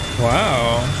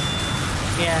 Wow.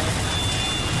 Yeah.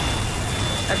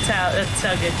 That's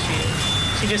how good she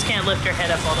is. She just can't lift her head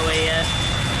up all the way yet.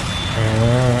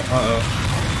 Uh-oh.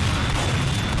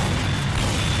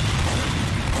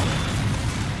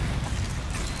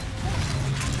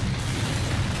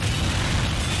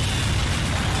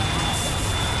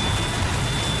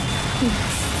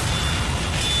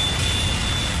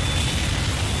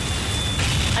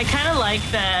 I kind of like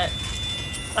that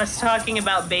us talking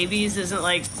about babies isn't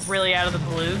like really out of the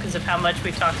blue because of how much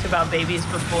we talked about babies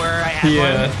before I had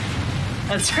one.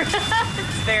 That's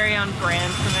it's very on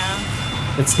brand for now.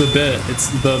 It's the bit. It's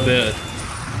the bit.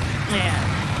 Yeah.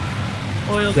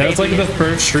 Oil That was like baby the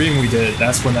first stream we did.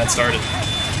 That's when that started.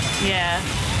 Yeah.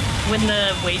 When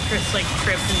the waitress like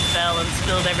tripped and fell and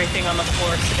spilled everything on the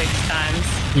floor 6 times.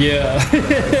 Yeah.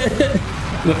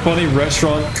 The funny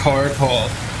restaurant car call.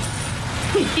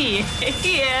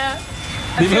 Yeah.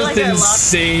 The most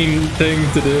insane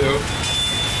thing to do.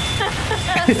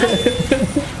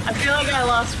 I feel like I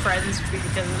lost friends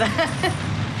because of that.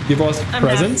 You lost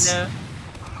presents?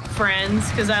 Friends,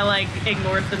 because I like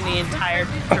ignored them the entire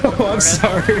trip. Oh, I'm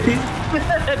sorry.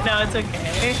 No, it's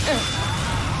okay.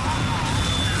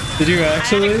 Did you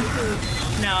actually?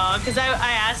 No, because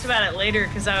I asked about it later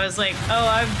because I was like, oh,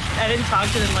 I didn't talk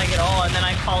to them like at all, and then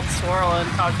I called Sorrel and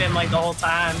talked to him like the whole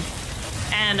time.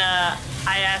 And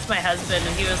I asked my husband,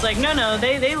 and he was like, no,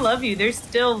 they love you. They're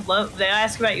still they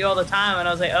ask about you all the time. And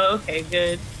I was like, oh, okay,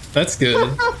 good. That's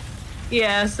good.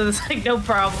 Yeah, so it's like no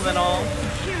problem at all.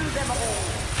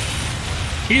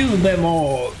 Kill them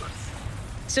all.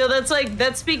 So that's like,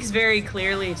 that speaks very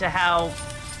clearly to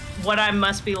what I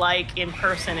must be like in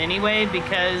person anyway,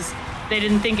 because they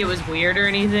didn't think it was weird or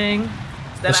anything.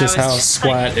 That's just how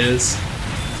Splat is.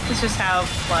 It's just how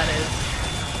Splat is.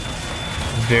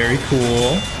 Very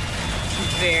cool.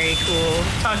 Very cool.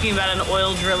 Talking about an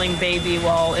oil drilling baby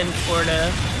while in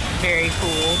Florida. Very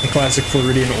cool. The classic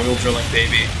Floridian oil drilling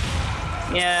baby.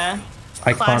 Yeah.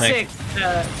 Iconic. Classic.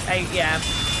 Yeah.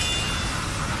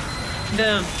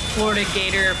 The Florida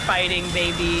Gator fighting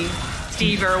baby.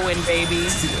 Steve Irwin baby.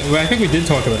 Well, I think we did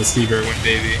talk about a Steve Irwin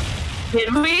baby.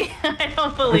 Did we? I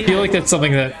don't believe I feel like that's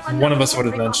something that one of us would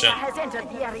have mentioned.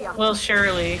 Well,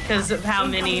 surely, because of how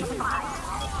many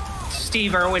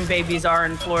Steve Irwin babies are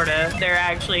in Florida. They're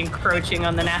actually encroaching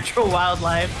on the natural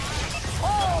wildlife.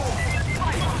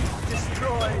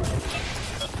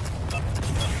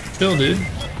 Chill, dude. Look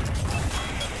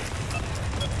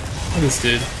at this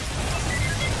dude.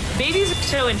 Babies are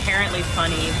so inherently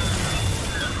funny.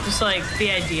 Just like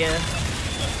the idea.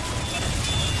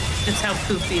 Just how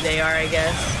poopy they are, I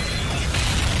guess.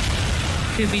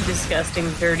 Poopy,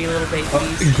 disgusting, dirty little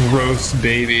babies. Gross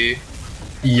baby.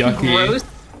 Yucky. Gross?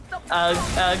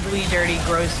 ugly, dirty,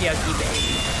 gross, yucky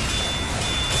baby.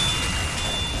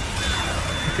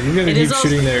 Okay, you gotta keep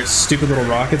shooting their stupid little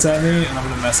rockets at me, and I'm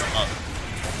gonna mess them up.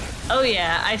 Oh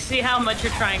yeah, I see how much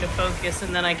you're trying to focus,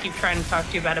 and then I keep trying to talk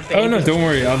to you about a baby. Oh no, don't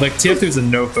worry. Like TF2 is a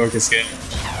no focus game.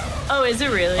 Oh, is it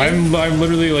really? I'm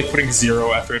literally like putting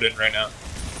 0 effort in right now.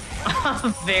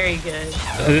 Very good.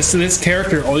 This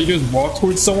character, all you do is walk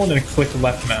towards someone and click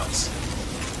left mouse.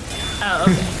 Oh,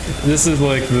 okay. This is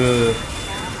like the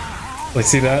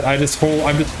see that? I'm just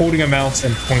holding a mouse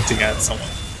and pointing at someone.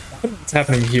 What's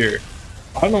happening here?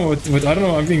 I don't know I don't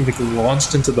know. I'm being like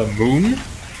launched into the moon.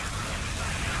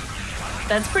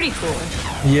 That's pretty cool.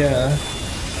 Yeah.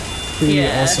 Pretty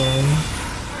awesome.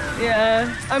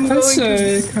 Yeah, I'm That's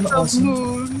going to kind of awesome.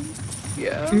 moon.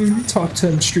 Yeah. Top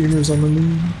 10 streamers on the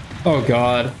moon. Oh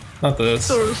god, not this.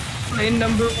 Source lane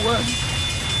number 1.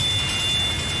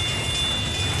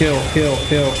 Kill.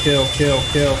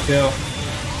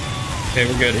 Okay,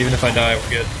 we're good. Even if I die, we're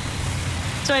good.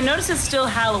 So I noticed it's still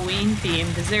Halloween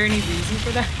themed. Is there any reason for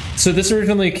that? So this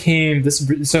originally came.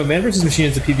 So Man vs Machine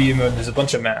is a PvE mode. And there's a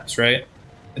bunch of maps, right?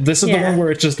 This is the one where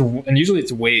it's just, and usually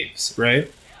it's waves,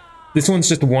 right? This one's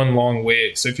just one long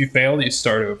wave. So if you fail, you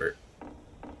start over.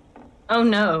 Oh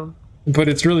no. But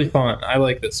it's really fun. I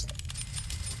like this one.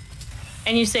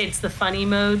 And you say it's the funny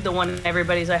mode, the one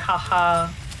everybody's like, haha.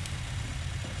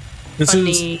 This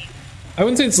funny. is. I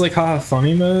wouldn't say it's like haha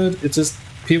funny mode. It's just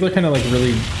people are kind of like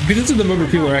really. Because this is the mode where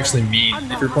people are actually mean.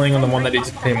 If you're playing on the one that you have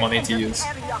to pay money to use.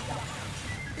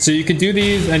 So you can do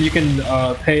these, and you can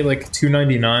pay like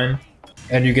 $2.99,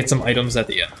 and you get some items at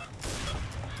the end.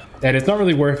 And it's not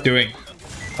really worth doing.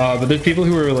 But there's people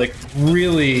who are like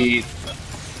really.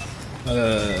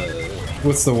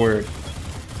 What's the word?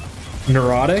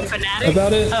 Neurotic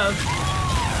about it. Oh.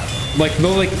 Like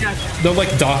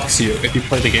they'll dox you if you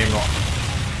play the game wrong.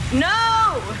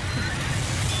 No.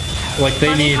 Like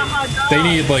they need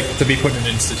like to be put in an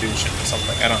institution or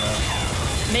something. I don't know.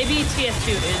 Maybe TF2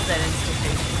 is that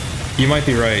institution. You might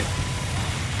be right.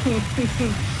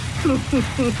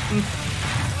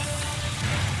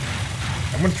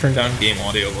 I'm gonna turn down game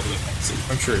audio a little bit.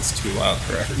 I'm sure it's too loud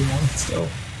for everyone still.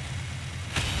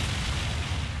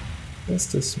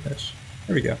 Just a smidge.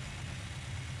 There we go.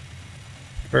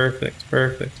 Perfect.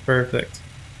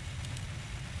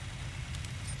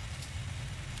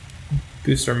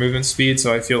 Boost our movement speed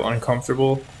so I feel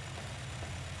uncomfortable.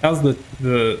 How's the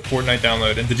Fortnite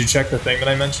download? And did you check the thing that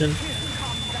I mentioned?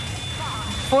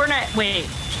 Fortnite, wait.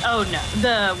 Oh no.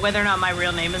 The whether or not my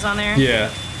real name is on there?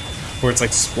 Yeah. Where it's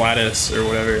like Splatus or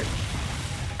whatever.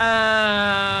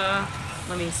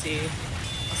 Let me see.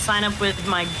 Sign up with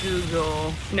my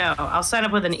Google. No, I'll sign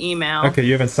up with an email. Okay,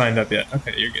 you haven't signed up yet.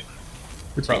 Okay, you're good.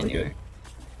 You're probably good.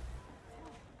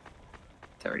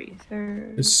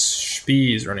 33rd. There's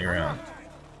spees running around.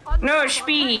 No,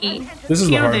 spee. This is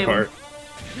the hard part.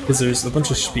 Because there's a bunch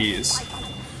of spees.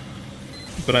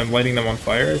 But I'm lighting them on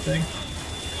fire, I think.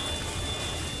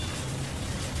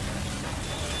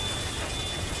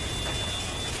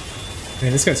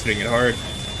 Man, this guy's hitting it hard.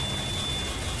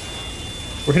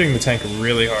 We're hitting the tank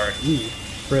really hard. Ooh,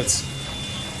 Fritz.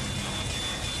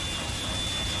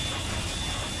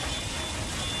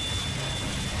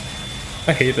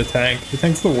 I hate the tank. The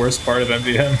tank's the worst part of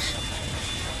MVM.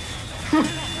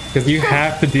 Because you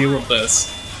have to deal with this.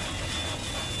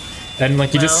 And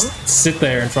like you just sit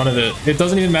there in front of it. It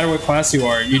doesn't even matter what class you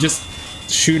are. You just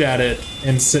shoot at it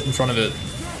and sit in front of it.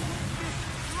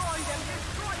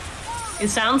 It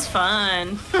sounds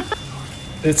fun.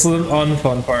 It's the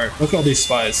unfun part. Look at all these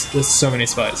spies. There's so many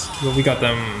spies. Well, we got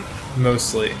them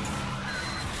mostly.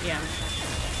 Yeah.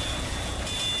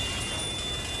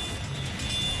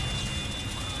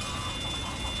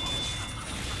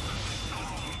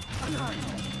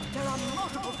 There are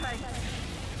multiple tanks.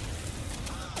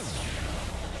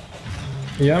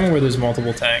 Yeah, I'm aware there's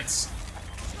multiple tanks.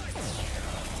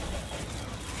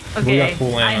 Okay. We got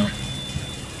full ammo.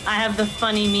 I have the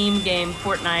funny meme game,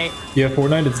 Fortnite. You have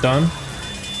Fortnite? It's done?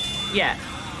 Yeah.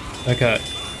 Okay.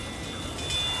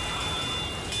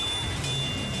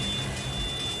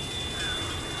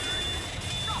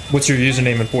 What's your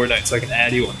username in Fortnite so I can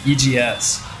add you on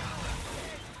EGS?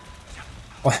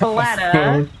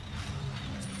 Splatta.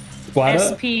 Splatta?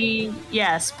 SP,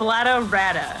 yeah, Splatta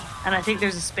Rata. And I think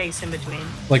there's a space in between.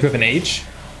 Like with an H?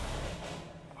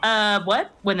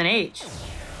 What? With an H.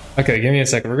 Okay, give me a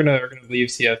second. We're gonna leave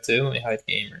TF2. Let me hide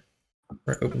gamer.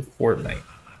 We're gonna open Fortnite.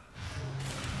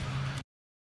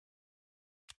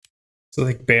 So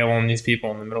like bail on these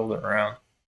people in the middle of the round.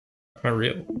 I'm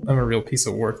a real piece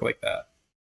of work like that.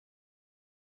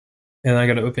 And I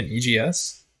gotta open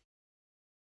EGS.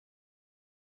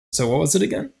 So what was it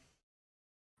again?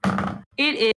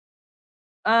 It is.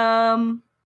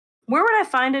 Where would I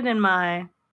find it in my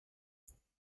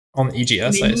On the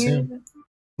EGS, I menu? assume.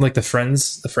 Like the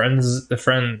friends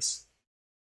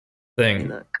thing.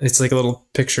 Look. It's like a little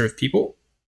picture of people.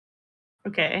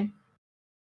 Okay.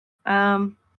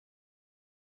 Okay,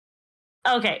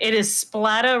 it is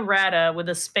Splatta Rata with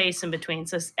a space in between.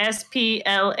 So it's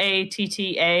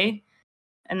SPLATTA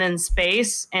and then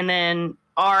space and then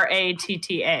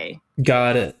RATTA.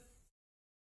 Got it.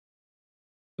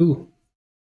 Ooh.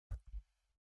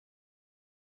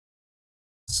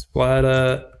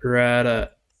 Splatta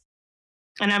Rata.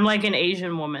 And I'm like an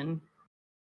Asian woman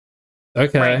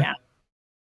Okay. right now.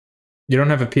 You don't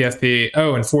have a PFP.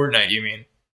 Oh, in Fortnite, you mean?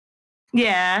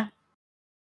 Yeah.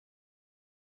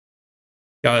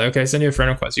 Got it. Okay, send you a friend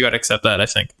request. You gotta accept that, I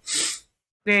think.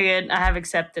 Very good. I have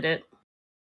accepted it.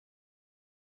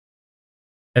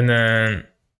 And then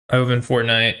open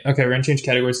Fortnite. Okay, we're gonna change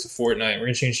categories to Fortnite. We're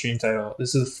gonna change stream title.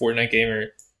 This is a Fortnite gamer.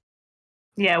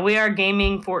 Yeah, we are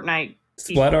gaming Fortnite.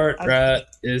 Splat Art Rat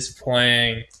is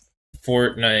playing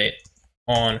Fortnite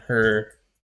on her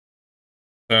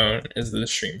phone. Is the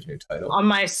stream's new title On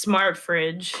my smart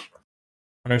fridge.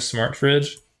 on her smart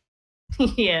fridge?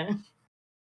 Yeah.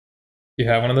 You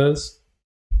have one of those?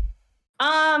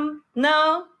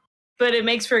 No, but it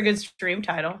makes for a good stream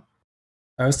title.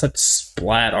 I always thought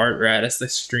Splat Art Rat is the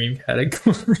stream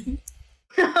category.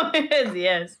 It is,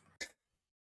 yes.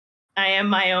 I am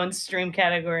my own stream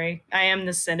category. I am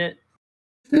the Senate.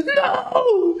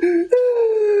 No!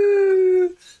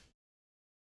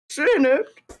 Senate.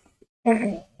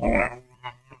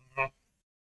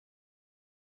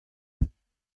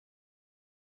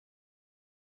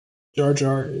 Jar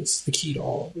Jar is the key to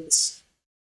all of this.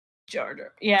 Jar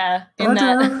Jar. Yeah. Jar In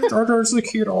that, Jar Jar is the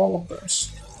key to all of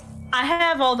this. I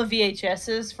have all the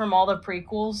VHSs from all the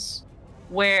prequels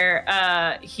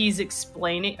where he's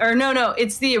explaining, or no,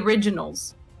 it's the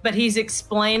originals, but he's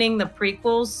explaining the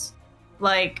prequels,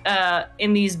 like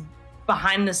in these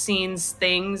behind the scenes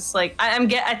things. Like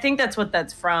I think that's what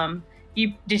that's from.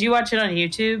 Did you watch it on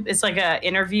YouTube? It's like a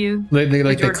interview. Like the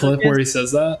George clip Lucas. where he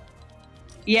says that?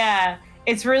 Yeah,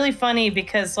 it's really funny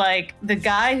because like the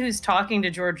guy who's talking to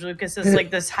George Lucas is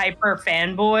like this hyper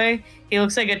fanboy. He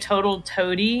looks like a total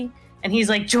toady, and he's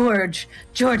like, George,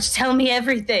 tell me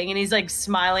everything, and he's like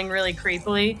smiling really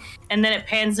creepily. And then it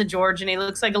pans to George, and he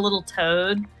looks like a little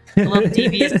toad, a little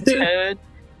devious toad,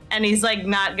 and he's like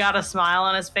not got a smile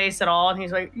on his face at all. And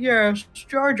he's like, yes,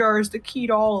 Jar Jar is the key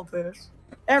to all of this.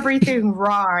 Everything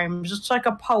rhymes. It's like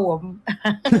a poem.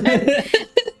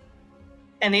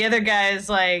 And the other guy is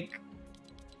like,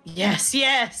 yes.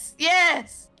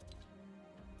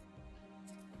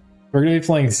 We're gonna be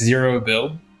playing Zero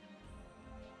Build.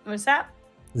 What's that?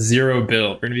 Zero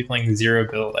Build. We're gonna be playing Zero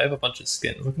Build. I have a bunch of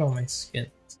skins. Look at all my skins.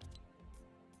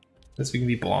 This we can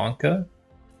be Blanca.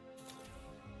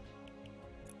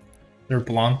 They're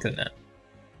Blanca now.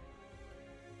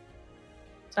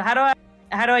 So how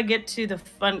do I get to the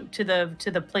fun to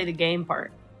the play the game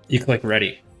part? You click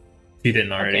ready. If you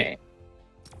didn't already. Okay.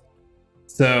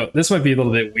 So this might be a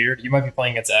little bit weird. You might be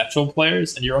playing against actual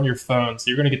players, and you're on your phone, so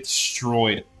you're gonna get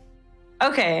destroyed.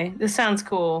 Okay, this sounds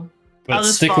cool. But I'll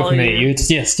just stick follow with me. you.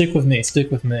 Yeah, stick with me.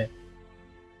 Stick with me.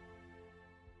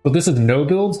 But this is no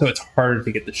build, so it's harder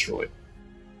to get destroyed.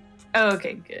 Oh,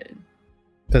 okay, good.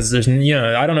 Because there's,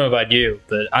 I don't know about you,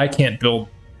 but I can't build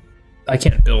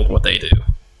what they do.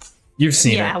 You've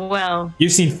seen Yeah, it. well,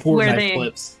 You've seen where Fortnite they-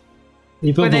 clips.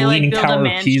 You where build the they, like, Leaning build a Tower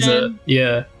of Pisa. mansion.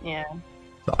 Yeah. yeah.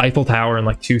 The Eiffel Tower in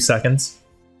like 2 seconds.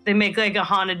 They make like a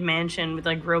haunted mansion with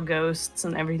like real ghosts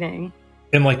and everything.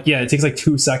 And like, yeah, it takes like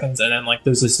 2 seconds, and then like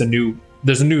there's a new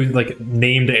like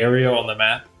named area on the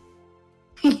map.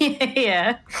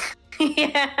 Yeah.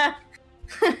 Yeah.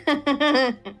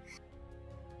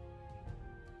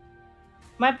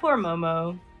 My poor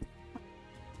Momo.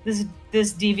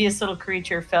 This devious little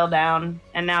creature fell down,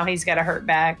 and now he's got a hurt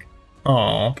back.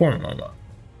 Aw, poor mama.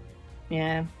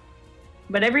 Yeah.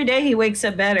 But every day he wakes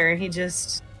up better. He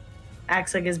just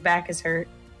acts like his back is hurt.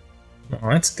 Oh,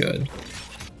 that's good.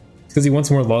 Because he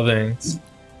wants more lovings.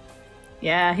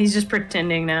 Yeah, he's just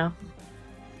pretending now.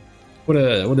 What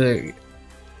a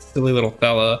silly little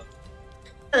fella.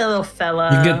 A little fella.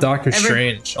 You can get Doctor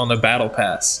Strange on the Battle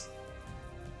Pass.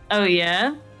 Oh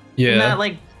yeah? Yeah. Not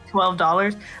like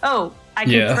 $12. Oh, I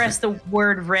can Yeah. press the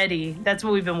word ready. That's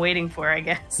what we've been waiting for, I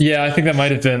guess. Yeah, I think that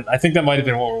might have been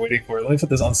what we're waiting for. Let me put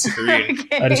this on screen.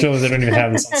 Okay. I just realized I don't even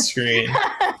have this on screen.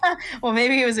 Well,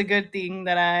 maybe it was a good thing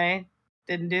that I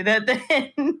didn't do that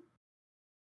then.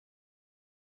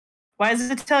 Why is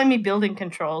it telling me building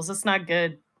controls? That's not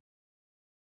good.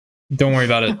 Don't worry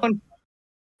about it.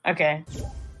 Okay.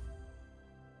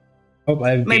 Oh,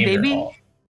 I have My gamer baby? off.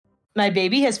 My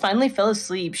baby has finally fell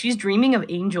asleep. She's dreaming of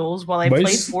angels while I My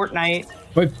play s- Fortnite.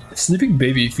 My sleeping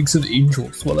baby thinks of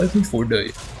angels while I play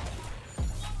Fortnite.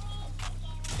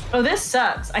 Oh, this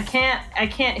sucks. I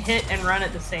can't hit and run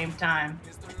at the same time.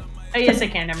 Oh, yes, I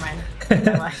can. Never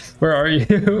mind. Where are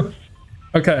you?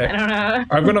 Okay. I don't know.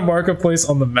 I'm gonna mark a place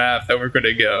on the map that we're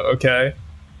gonna go, okay?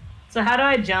 So how do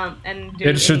I jump and do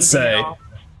It should anything say. at all?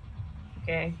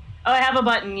 Okay. Oh, I have a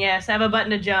button. Yes, I have a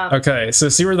button to jump. Okay, so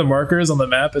see where the marker is on the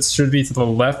map? It should be to the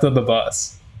left of the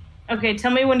bus. Okay,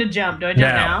 tell me when to jump. Do I jump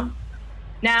now?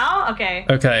 Now? Okay.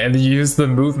 Okay, and then you use the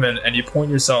movement and you point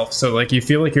yourself so like you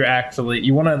feel like you're actually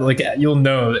you wanna like you'll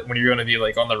know that when you're gonna be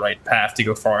like on the right path to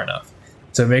go far enough.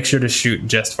 So make sure to shoot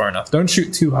just far enough. Don't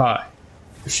shoot too high.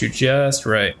 Shoot just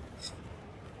right.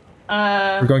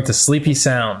 We're going to Sleepy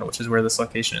Sound, which is where this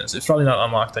location is. It's probably not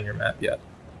unlocked on your map yet.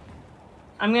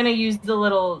 I'm gonna use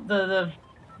the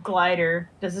glider.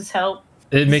 Does this help?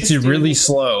 It makes you Just do really it.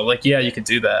 slow. Like, yeah, you could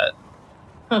do that.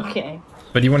 Okay.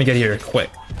 But you want to get here quick.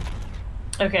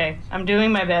 Okay. I'm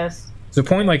doing my best. So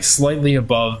point like slightly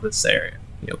above this area.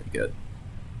 You'll be good.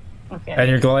 Okay. And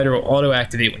your glider will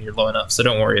auto-activate when you're low enough, so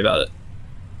don't worry about it.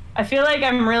 I feel like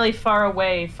I'm really far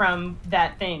away from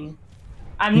that thing.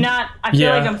 I'm not. I feel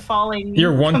like I'm falling.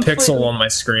 You're one completely. pixel on my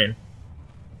screen.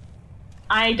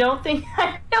 I don't think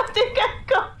I'm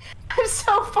going. I'm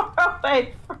so far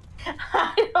away.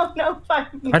 I don't know if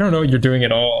I'm. I don't know what you're doing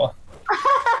at all.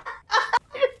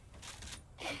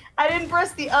 I didn't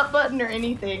press the up button or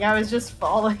anything. I was just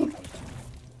falling.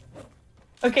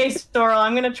 Okay, Sorrel,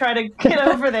 I'm gonna try to get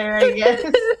over there, I guess.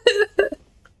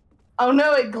 Oh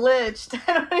no, it glitched.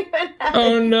 I don't even have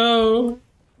Oh no.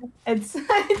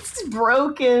 It's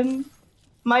broken.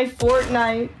 My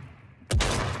Fortnite.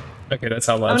 Okay, that's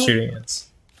how loud shooting is.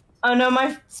 Oh no,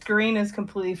 my screen is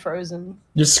completely frozen.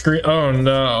 Your screen. Oh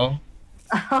no.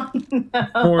 Oh no.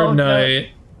 Fortnite. No.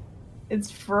 It's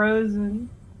frozen.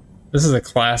 This is a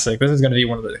classic. This is gonna be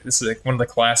one of the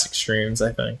classic streams,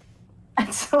 I think.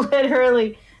 It's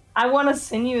literally. I want to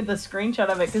send you the screenshot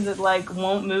of it because it like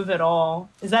won't move at all.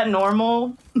 Is that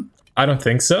normal? I don't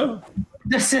think so.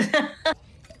 This is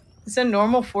it's a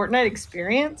normal Fortnite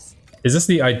experience. Is this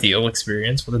the ideal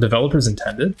experience? What the developers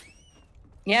intended?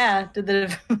 Yeah.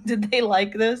 Did they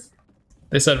like this?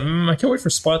 They said, I can't wait for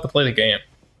Splat to play the game.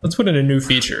 Let's put in a new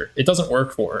feature. It doesn't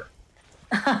work for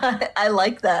her. I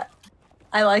like that.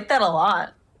 I like that a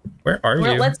lot. Where are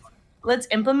you? Let's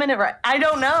implement it right. I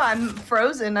don't know. I'm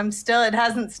frozen. It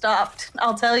hasn't stopped.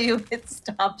 I'll tell you, it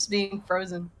stops being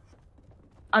frozen.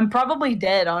 I'm probably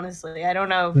dead, honestly. I don't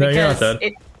know. No, you're not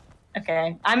dead.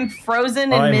 Okay. I'm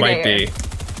frozen in I midair. might be.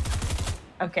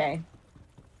 Okay.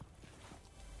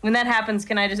 When that happens,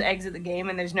 can I just exit the game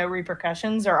and there's no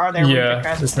repercussions, or are there Yeah,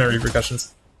 repercussions? there's no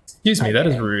repercussions. Excuse me, that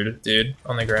is Okay. rude, dude.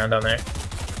 On the ground down there.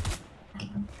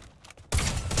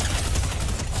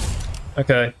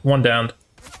 Okay, one downed.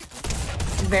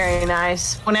 Very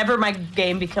nice. Whenever my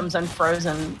game becomes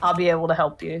unfrozen, I'll be able to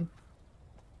help you.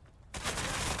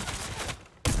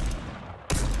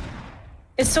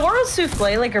 Is Sorrel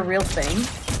Souffle like a real thing?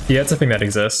 Yeah, it's a thing that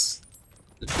exists.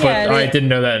 But Yeah, I didn't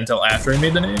know that until after I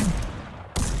made the name.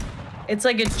 It's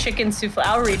like a chicken souffle.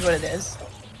 I'll read what it is.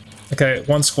 Okay,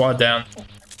 one squad down.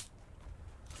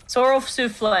 Sorrel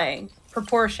Souffle.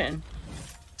 Proportion.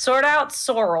 Sort out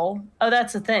sorrel. Oh,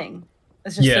 that's a thing.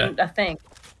 That's just Yeah. a thing.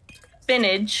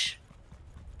 Spinach.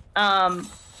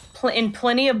 In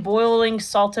plenty of boiling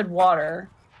salted water.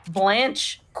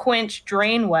 Blanch, quench,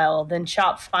 drain well, then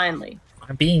chop finely.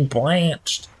 I'm being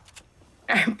blanched.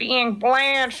 Being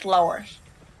blanched, Lois.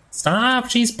 Stop,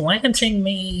 she's blanching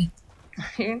me.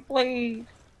 Please.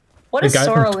 What The is guy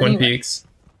sorrel from Twin anyway? Peaks.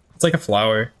 It's like a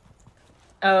flower.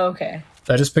 Oh, okay.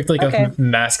 I just picked like Okay. a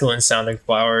masculine sounding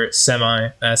flower,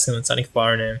 semi-masculine sounding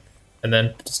flower name, and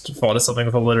then just thought of something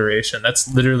with alliteration.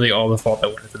 That's literally all the thought that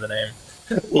went into the name.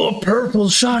 Little purple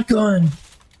shotgun.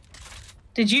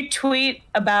 Did you tweet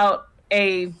about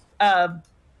the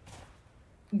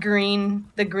green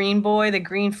boy, the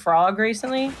green frog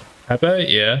recently? Pepe?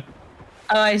 Yeah.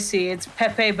 Oh, I see. It's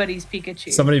Pepe, but he's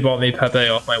Pikachu. Somebody bought me Pepe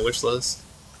off my wish list.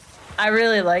 I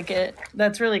really like it.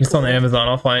 That's really It's cool. on Amazon.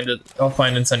 I'll find it. I'll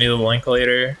find and send you the link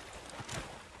later.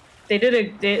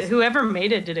 Whoever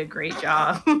made it did a great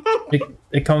job.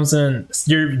 It comes in.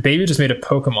 Your baby just made a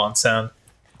Pokemon sound.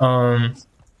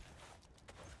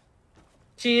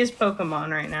 She is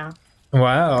Pokemon right now.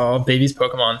 Wow, baby's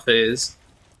Pokemon phase.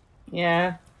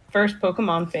 Yeah. First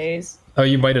Pokemon phase. Oh,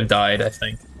 you might have died, I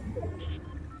think.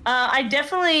 I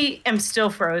definitely am still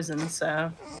frozen,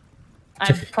 so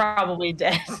I'm probably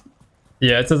dead.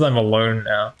 Yeah, it says I'm alone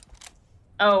now.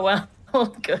 Oh, well.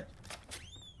 Good.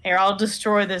 Here, I'll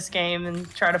destroy this game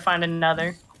and try to find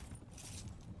another.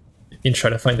 You can try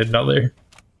to find another.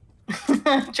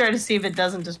 Try to see if it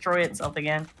doesn't destroy itself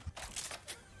again.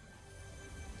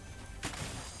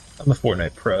 I'm a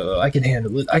Fortnite pro. I can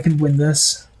handle it. I can win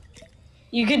this.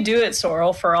 You could do it,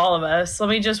 Sorrel, for all of us. Let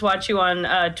me just watch you on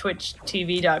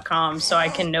twitchtv.com so I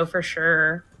can know for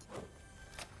sure.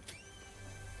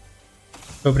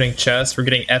 Opening chest. We're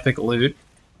getting epic loot.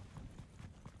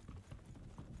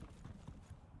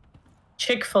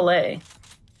 Chick-fil-A.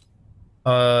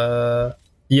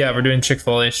 Yeah, we're doing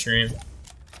Chick-fil-A stream.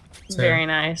 Very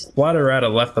nice.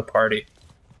 Splatterata left the party.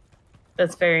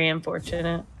 That's very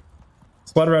unfortunate.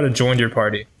 Splatterata joined your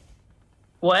party.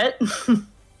 What?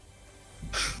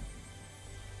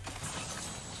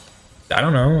 I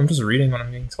don't know. I'm just reading what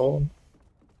I'm being told.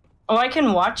 Oh, I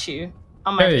can watch you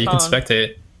on my phone. You can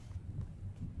spectate.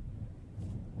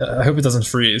 I hope it doesn't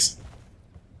freeze.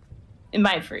 It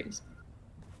might freeze.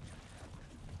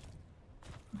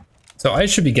 So I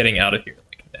should be getting out of here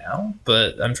like now,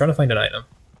 but I'm trying to find an item.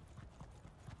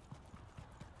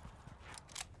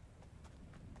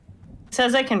 It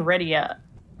says I can ready up.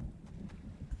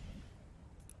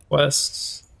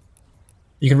 Quests.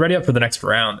 You can ready up for the next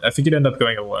round. I think you'd end up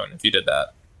going alone if you did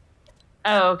that.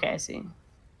 Oh, okay, I see.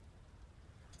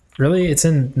 Really? It's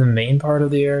in the main part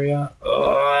of the area?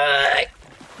 Ugh.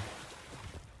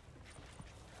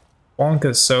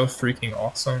 Blanca's so freaking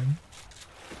awesome.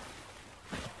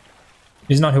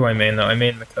 He's not who I main, though. I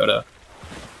main Makoto.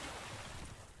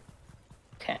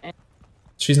 Okay.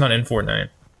 She's not in Fortnite.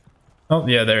 Oh,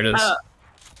 yeah, there it is.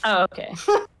 Oh okay.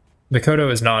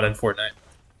 Makoto is not in Fortnite.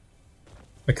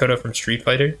 Makoto from Street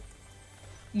Fighter?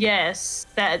 Yes,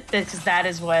 that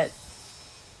is what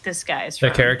this guy is from.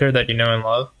 The character that you know and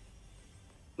love?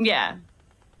 Yeah,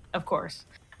 of course.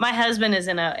 My husband is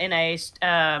in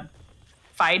a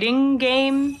fighting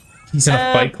game. He's in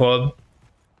a fight club.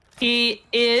 He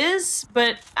is,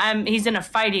 but he's in a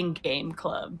fighting game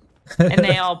club, and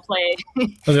they all play.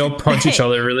 They all punch each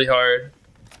other really hard.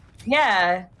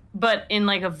 Yeah, but in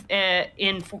like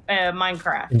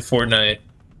Minecraft. In Fortnite.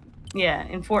 Yeah,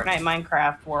 in Fortnite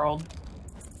Minecraft world.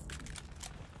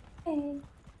 Oh,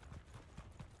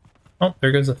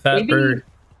 there goes a fat bird.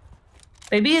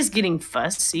 Baby is getting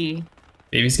fussy.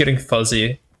 Baby's getting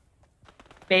fuzzy.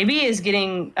 Baby is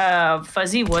getting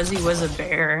fuzzy wuzzy was a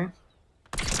bear.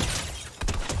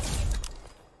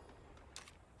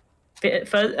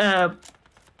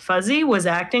 Fuzzy was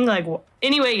acting like...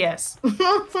 Anyway, yes.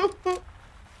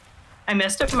 I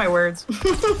messed up my words.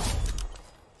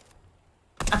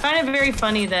 I find it very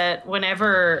funny that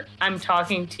whenever I'm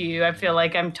talking to you, I feel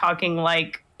like I'm talking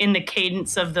like in the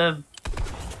cadence of the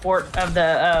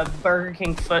Burger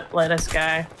King foot lettuce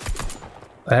guy.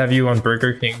 I have you on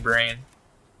Burger King brain.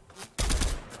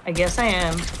 I guess I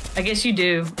am. I guess you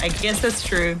do. I guess that's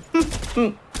true.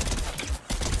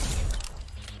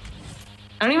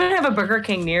 I don't even have a Burger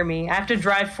King near me. I have to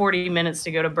drive 40 minutes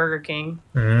to go to Burger King.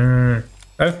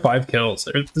 I have 5 kills.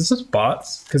 Is this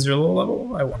bots? Because you're low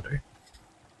level? I wonder.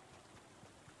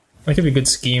 That could be a good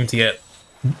scheme to get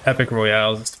epic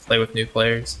royales is to play with new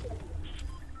players.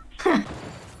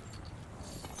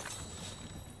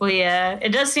 Well, yeah. It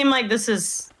does seem like this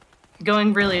is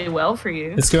going really well for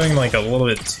you. It's going like a little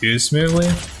bit too smoothly.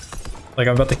 Like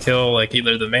I'm about to kill like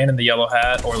either the man in the yellow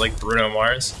hat or like Bruno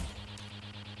Mars.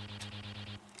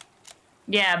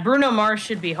 Yeah, Bruno Mars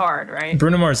should be hard, right?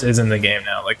 Bruno Mars is in the game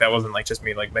now. Like that wasn't like just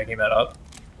me like making that up.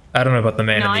 I don't know about the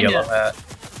man in the yellow hat.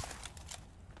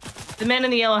 The man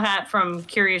in the yellow hat from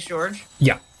Curious George.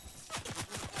 Yeah.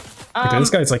 Okay, this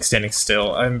guy's like standing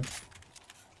still.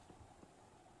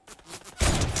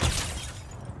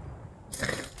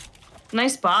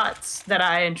 Nice bots that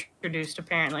I introduced,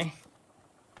 apparently.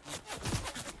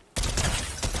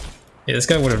 Yeah, this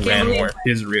guy would have ran more if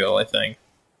he was real, I think.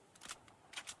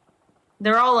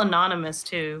 They're all anonymous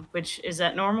too, which is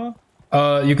that normal?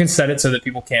 You can set it so that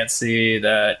people can't see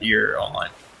that you're online.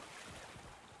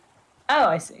 Oh,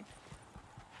 I see.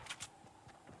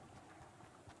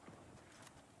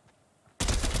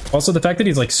 Also, the fact that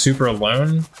he's like super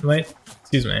alone, might...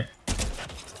 Excuse me. I'm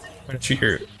gonna shoot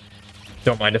your...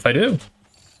 Don't mind if I do.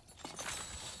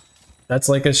 That's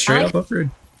like a straight up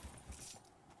upgrade.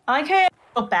 I like how you have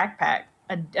a little backpack.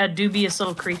 A dubious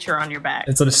little creature on your back.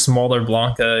 It's a smaller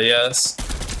Blanca, yes.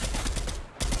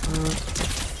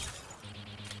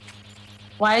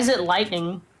 Why is it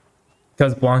lightning?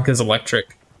 Because Blanca's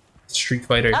electric. Street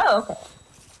Fighter. Oh, okay.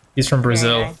 He's from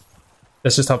Brazil. Very nice.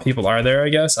 That's just how people are there, I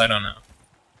guess. I don't know.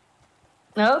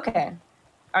 Okay.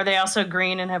 Are they also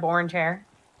green and have orange hair?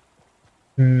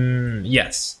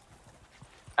 Yes.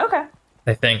 Okay.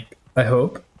 I think. I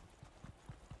hope.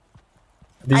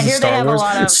 This I is hear they have a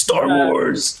lot of Star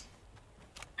Wars.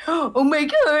 Oh my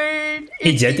god!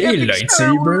 Is that a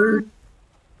lightsaber?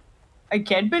 I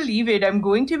can't believe it. I'm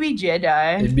going to be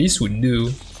Jedi. It be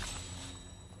Windu.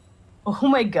 Oh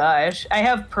my gosh! I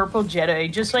have purple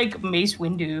Jedi, just like Mace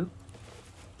Windu.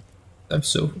 I'm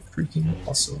so freaking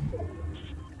awesome.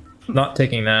 Not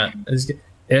taking that.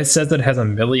 It says that it has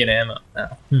 1 million ammo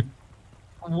now.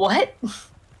 What?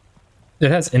 It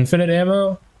has infinite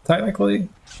ammo, technically.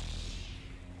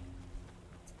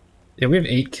 Yeah, we have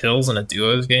 8 kills in a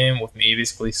duos game with me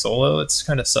basically solo. It's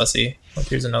kind of sussy. Like,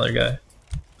 here's another guy.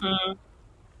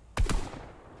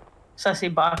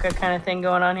 Sussy Baka kind of thing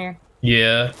going on here.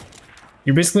 Yeah.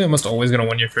 You're basically almost always going to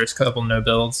win your first couple no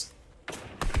builds.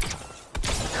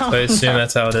 Oh, So I assume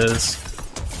that's how it is.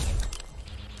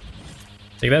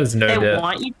 Like, that is no they dip.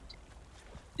 want you.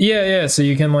 Yeah, so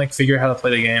you can, like, figure out how to play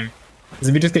the game. Because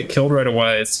if you just get killed right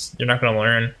away, you're not going to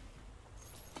learn.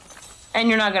 And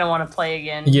you're not gonna want to play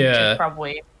again. Yeah. Which is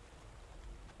probably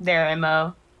their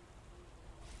MO.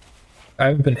 I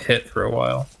haven't been hit for a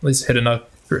while. At least hit enough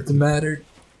for it to matter.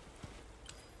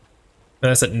 And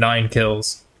that's at 9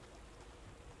 kills.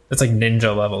 That's like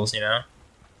ninja levels, you know?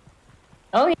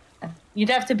 Oh yeah. You'd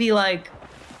have to be like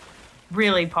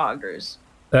really poggers.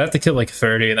 I have to kill like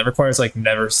 30, and that requires like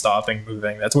never stopping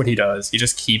moving. That's what he does. He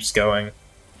just keeps going.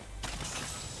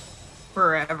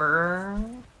 Forever.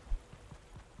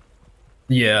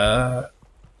 Yeah.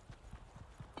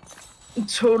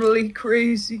 Totally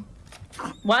crazy.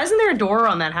 Why isn't there a door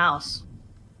on that house?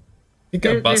 It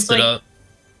got busted like... up.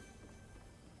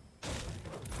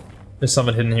 There's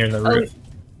someone hidden here in the roof.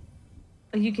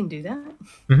 Oh, you can do that?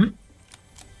 Mm-hmm.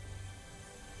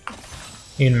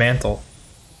 You can mantle.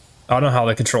 I don't know how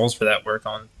the controls for that work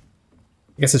on...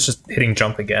 I guess it's just hitting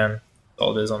jump again. That's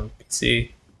all it is on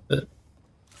PC. But...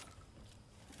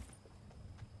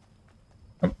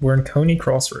 Oh, we're in Coney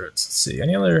Crossroads. Let's see.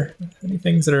 Any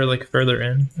things that are like further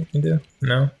in I can do?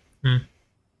 No?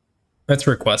 That's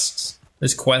requests.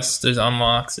 There's quests, there's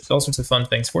unlocks, there's all sorts of fun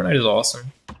things. Fortnite is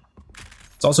awesome.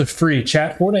 It's also free.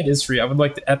 Chat, Fortnite is free. I would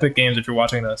like the Epic Games if you're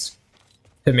watching this.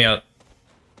 Hit me up.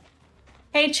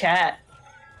 Hey chat.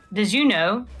 Did you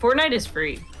know Fortnite is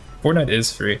free? Fortnite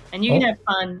is free. And you can have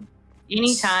fun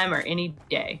anytime or any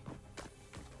day.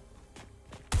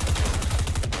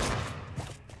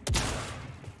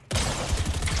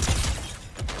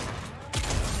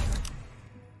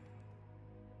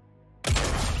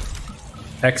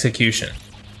 Execution.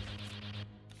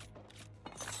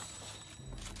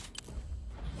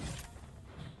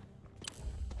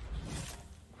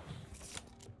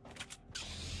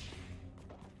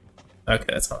 Okay,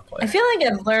 that's not play. I feel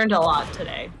like I've learned a lot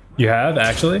today. You have,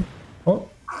 actually? Oh.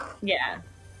 Yeah,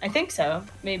 I think so.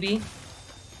 Maybe.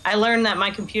 I learned that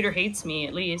my computer hates me,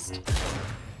 at least.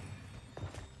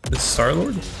 The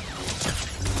Star-Lord?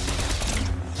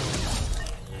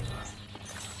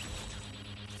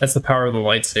 That's the power of the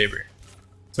lightsaber.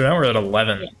 So now we're at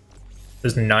 11. Yeah.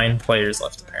 There's 9 players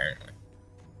left, apparently.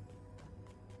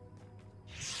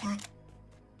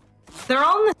 They're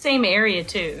all in the same area,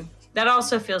 too. That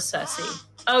also feels sussy.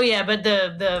 Oh, yeah, but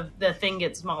the thing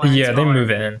gets smaller. Yeah, they move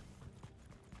in.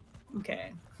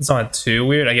 Okay. It's not too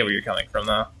weird. I get where you're coming from,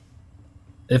 though.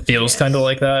 It feels kind of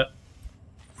like that.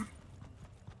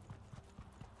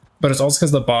 But it's also because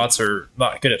the bots are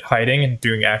not good at hiding and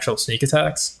doing actual sneak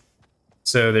attacks.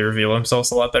 So they reveal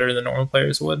themselves a lot better than normal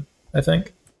players would, I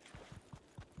think.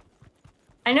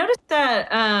 I noticed that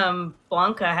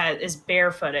Blanca is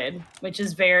barefooted, which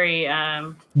is very...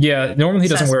 yeah, normally he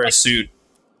doesn't wear a suit.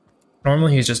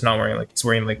 Normally he's just not wearing, like, he's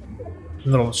wearing, like,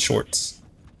 little shorts.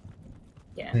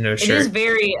 Yeah. No shirt. It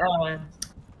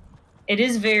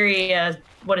is very,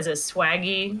 what is it,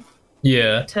 swaggy?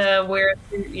 Yeah. To wear,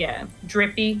 yeah,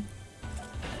 drippy.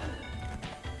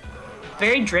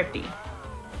 Very drippy.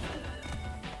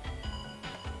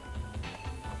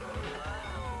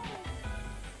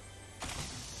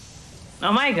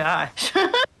 Oh my gosh.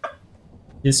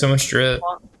 He's so much drip.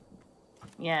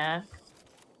 Yeah.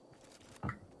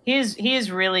 He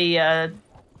is really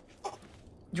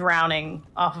drowning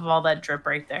off of all that drip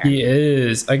right there. He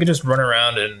is. I could just run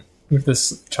around and with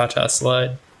this cha-cha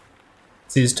slide.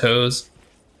 See his toes.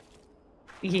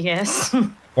 Yes.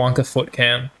 Wonka foot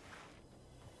cam.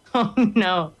 Oh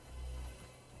no.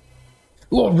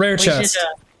 Ooh, rare chest.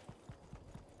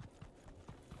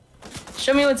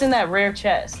 Show me what's in that rare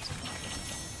chest.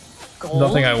 Gold?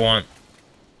 Nothing I want.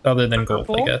 Other than gold,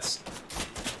 I guess.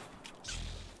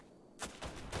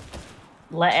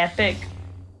 La Epic.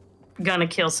 Gonna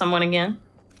kill someone again.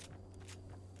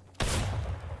 Who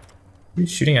are you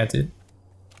shooting at, dude?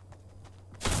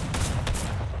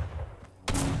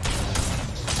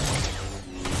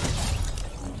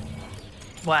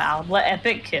 Wow, what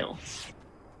epic kill.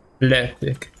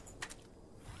 Epic.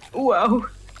 Wow.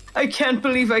 I can't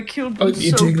believe I killed them I'm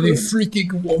eating the freaking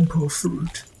Wumpa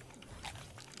fruit.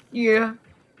 Yeah.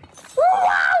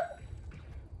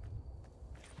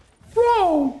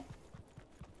 Whoa!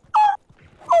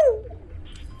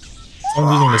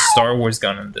 Someone's using the Star Wars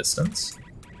gun in the distance.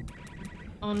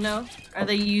 Oh no. Are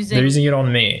they using They're using it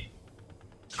on me.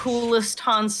 coolest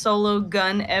Han Solo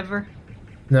gun ever?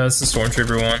 No, it's the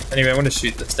Stormtrooper one. Anyway, I want to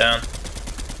shoot this down.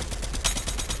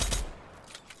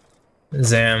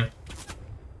 Zam.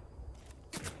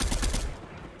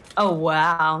 Oh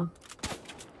wow.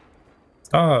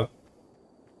 Stop.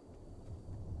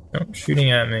 Don't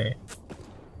shooting at me.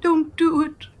 Don't do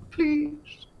it, please.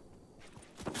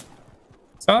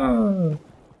 Stop.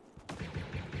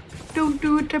 Don't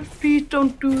do it, please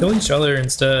don't do Kill it. each other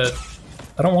instead.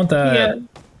 I don't want that.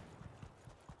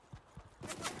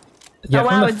 Oh from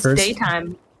wow, the it's first-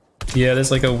 daytime. Yeah,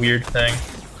 there's like a weird thing.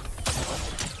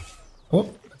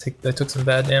 Oh, I took some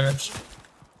bad damage.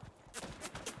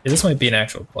 Yeah, this might be an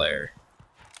actual player.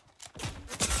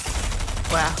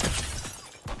 Wow.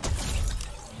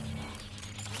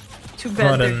 Too Not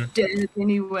bad they're in- dead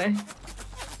anyway. I'm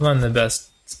not in the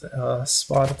best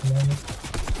spot at the moment.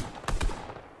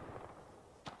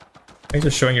 You're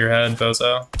just showing your head,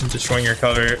 Bozo. You're just showing your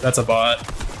cover. That's a bot.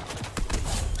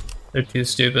 They're too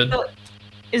stupid.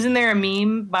 Isn't there a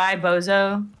meme by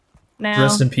Bozo now?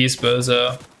 Rest in peace,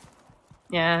 Bozo.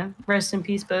 Yeah, rest in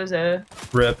peace, Bozo.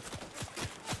 Rip.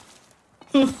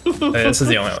 Hey, this is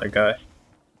the only other guy.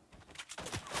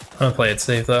 I'm gonna play it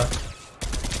safe though.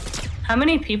 How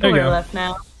many people There you are go. left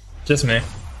now? Just me.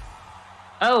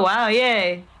 Oh wow,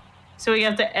 yay! So we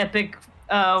have the epic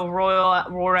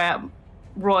royale.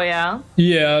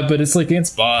 Yeah, but it's like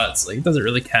against bots. Like it doesn't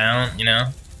really count, you know?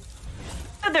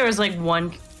 But there was like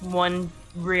one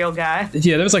real guy.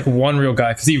 Yeah, there was like one real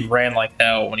guy because he ran like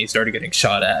hell when he started getting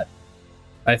shot at.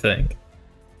 I think.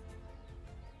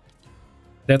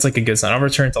 That's like a good sign. I'll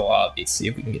return to lobby, see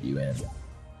if we can get you in.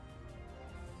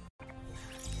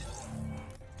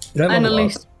 Did I level Finally,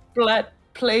 up? Splat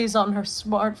plays on her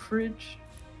smart fridge.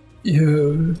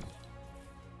 Yeah.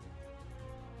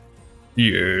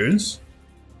 Yes.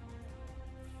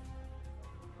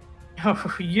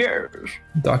 Oh yes.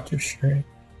 Doctor Strange.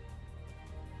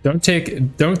 Don't take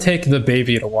the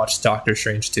baby to watch Doctor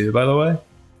Strange 2, by the way.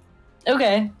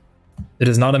 Okay. It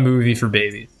is not a movie for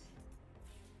babies.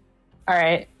 All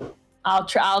right. I'll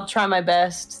try my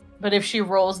best. But if she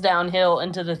rolls downhill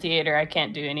into the theater, I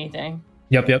can't do anything.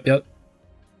 Yep. What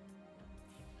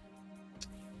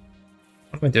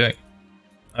am I doing?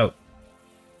 Oh.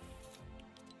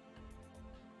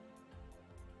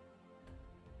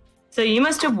 So you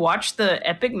must have watched the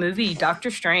epic movie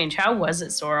Doctor Strange. How was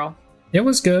it, Sorrel? It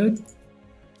was good.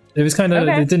 It was kind of,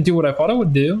 Okay. It didn't do what I thought it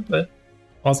would do, but it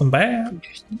wasn't bad.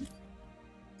 Interesting.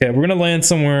 Okay, we're gonna land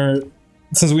somewhere,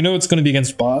 since we know it's gonna be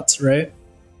against bots, right?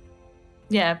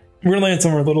 Yeah. We're gonna land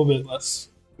somewhere a little bit less.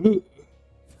 Ooh.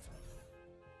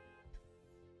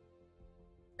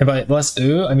 And by less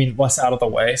ooh, I mean less out of the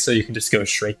way, so you can just go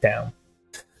straight down.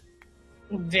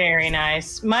 Very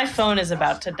nice. My phone is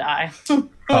about to die.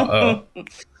 Uh-oh.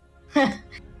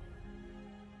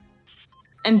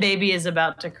 And baby is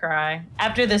about to cry.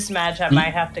 After this match, I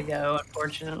might have to go,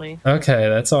 unfortunately. Okay,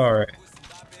 that's alright.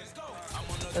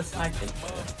 That's not good.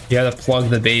 You gotta plug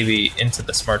the baby into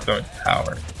the smartphone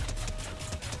power.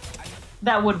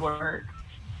 That would work.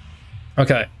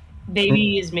 Okay,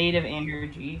 Baby is made of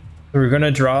energy. we're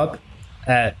gonna drop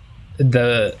at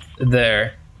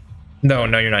there. No,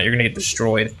 you're not. You're gonna get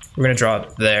destroyed. We're gonna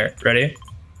drop there. Ready?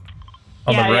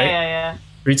 On yeah, the right. yeah.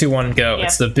 3, 2, 1, go. Yeah.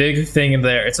 It's the big thing in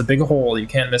there. It's a big hole. You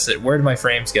can't miss it. Where did my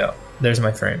frames go? There's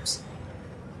my frames.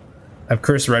 I've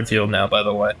cursed Redfield now, by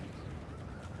the way.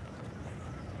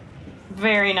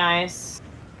 Very nice.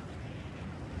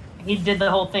 He did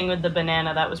the whole thing with the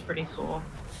banana. That was pretty cool.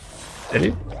 Did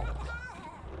he?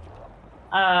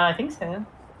 I think so.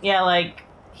 Yeah, like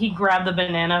he grabbed the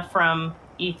banana from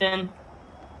Ethan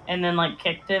and then like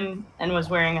kicked him and was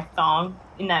wearing a thong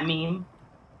in that meme.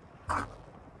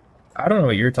 I don't know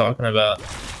what you're talking about.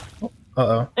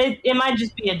 Uh-oh. It might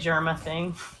just be a Germa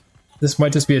thing. This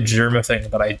might just be a Germa thing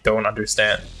that I don't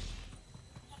understand.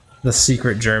 The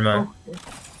secret Germa.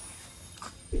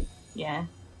 Yeah.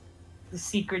 The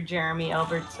secret Jeremy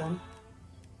Albertson.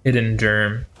 Hidden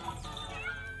germ.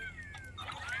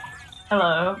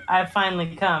 Hello, I've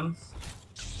finally come.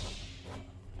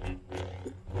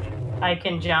 I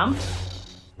can jump.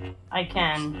 I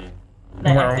can. The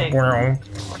epic.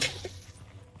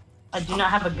 I do not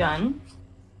have a gun.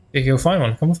 Okay, go find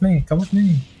one. Come with me. Come with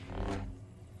me.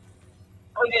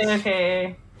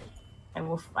 Okay. I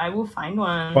will find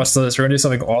one. Watch this. We're gonna do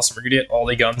something awesome. We're gonna get all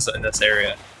the guns in this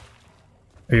area.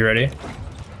 Are you ready?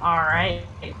 All right.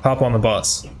 Hop on the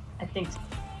bus. I think. So.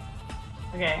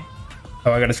 Okay.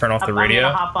 Oh, I gotta turn off the radio.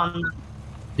 I'm gonna hop on.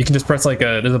 You can just press like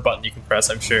there's a button you can press,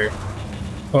 I'm sure.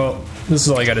 Well, this is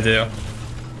all you gotta do.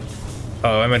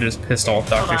 Oh, I might have just pissed off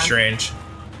Doctor Strange.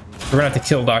 We're gonna have to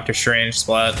kill Doctor Strange,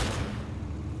 Splat.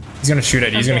 He's gonna shoot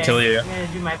at you, he's gonna kill you. I'm gonna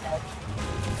do my best.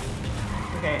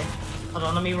 Okay. Hold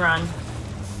on, let me run.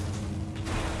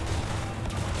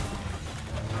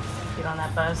 Get on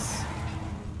that bus.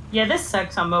 Yeah, this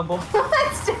sucks on mobile.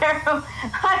 It's terrible.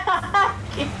 I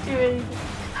can't do anything.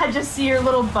 I just see your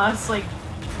little bus like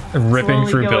ripping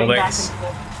through buildings.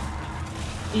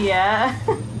 Yeah.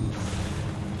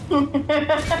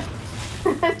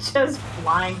 Just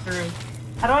flying through.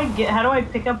 How do I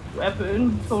pick up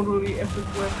weapon? Totally epic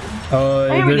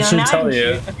weapon. They should tell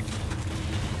you.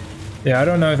 Yeah, I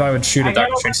don't know if I would shoot at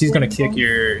Doctor Strange. He's gonna kick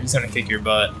your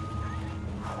butt.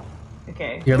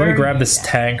 Okay. Here, let me grab this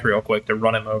tank real quick to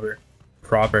run him over.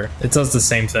 Proper. It does the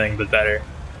same thing, but better.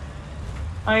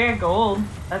 Oh, I got gold.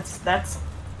 That's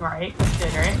right. That's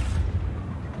good, right?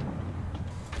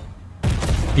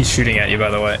 He's shooting at you, by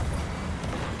the way.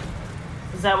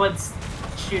 Is that what's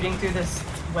shooting through this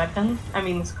weapon? I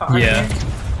mean, this car. Yeah. Here?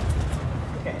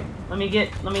 Okay. Let me get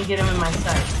him in my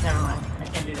sights. Never mind. I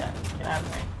can't do that. Get out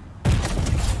of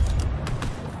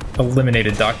there.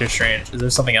 Eliminated Doctor Strange. Is there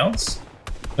something else?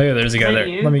 Oh yeah, there's a guy there.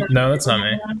 You? Let me. No, that's not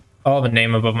me. I'll have a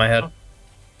name above my head.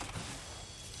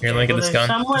 Here, let me get this gun.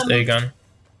 Just a gun.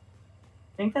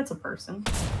 I think that's a person.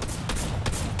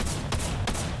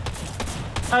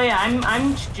 Oh yeah,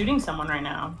 I'm shooting someone right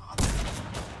now.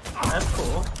 Oh, that's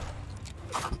cool.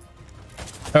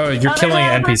 Oh, you're killing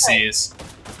NPCs.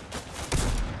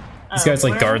 These guys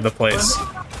like guard the place.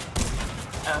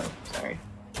 Oh, sorry.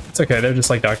 It's okay. They're just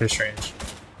like Doctor Strange.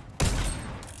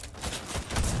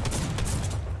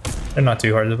 They're not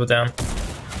too hard to put down.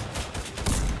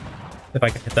 If I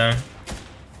can hit them.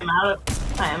 I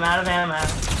am out of ammo.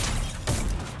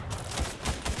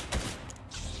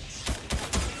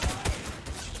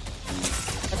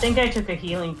 I think I took a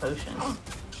healing potion.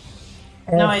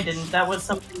 No, I didn't. That was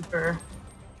something for...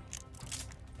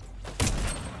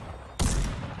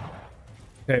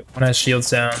 Okay, one has shields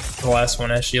down. The last one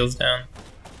has shields down.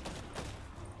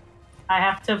 I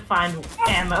have to find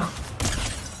ammo.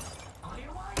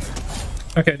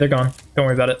 Okay, they're gone. Don't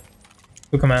worry about it.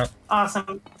 We'll come out.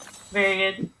 Awesome. Very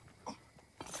good.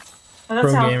 Oh,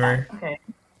 Pro gamer. Okay.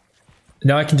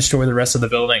 Now I can destroy the rest of the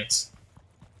buildings.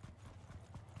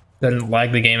 Then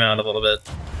lag the game out a little bit.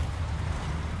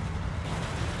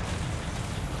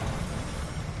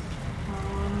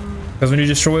 Because when you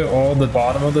destroy all the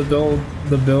bottom of the building,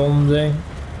 The building?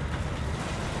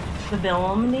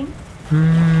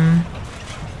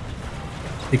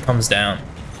 It comes down.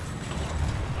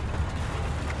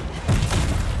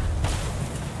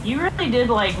 You really did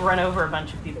like run over a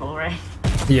bunch of people, right?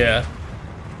 Yeah.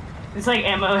 It's like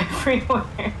ammo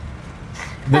everywhere.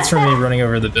 That's for me running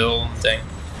over the building.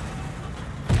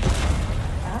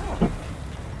 Oh.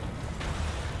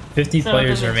 50 So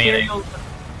players the remaining. materials-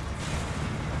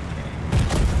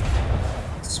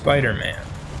 Spider-Man.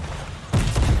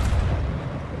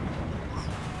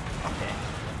 Okay.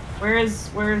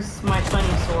 Where's my funny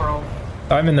Sorrel?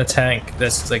 I'm in the tank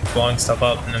that's like blowing stuff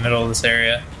up in the middle of this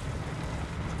area.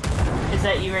 Is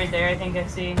that you right there? I think I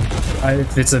see.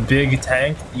 If it's a big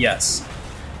tank, yes.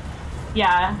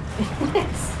 Yeah. it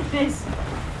is.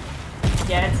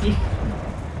 Yeah, it's you.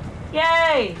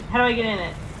 Yay! How do I get in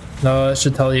it? No, it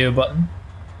should tell you a button.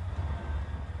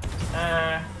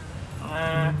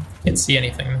 Can't see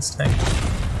anything in this tank.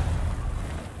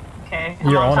 Okay. I'm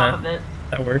You're on top on of it.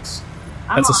 That works.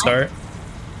 I'm That's a on it. start.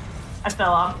 I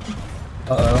fell off.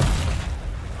 Uh-oh.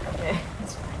 Okay.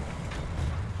 That's fine.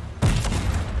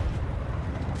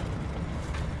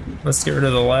 Let's get rid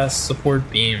of the last support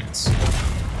beams.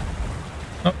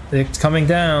 Oh, it's coming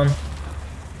down.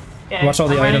 Okay, Watch all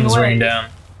the I'm running items away. rain down.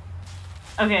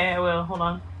 Okay, I will. Hold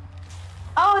on.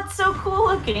 Oh, it's so cool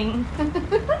looking.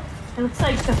 It looks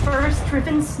like the first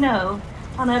driven snow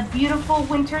on a beautiful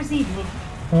winter's evening.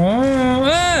 Oh,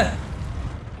 ah!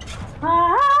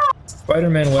 Ah!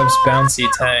 Spider-Man webs bouncy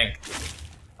tank.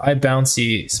 I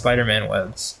bouncy Spider-Man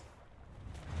webs.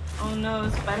 Oh no,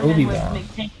 Spider-Man Obi-Wan. was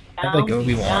make tank I like down,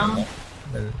 Obi-Wan.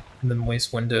 down. And the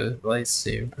Waste Window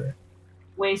lightsaber.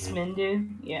 Waste Mindu,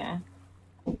 yeah.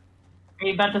 Are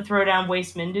you about to throw down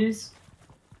Waste Mindus?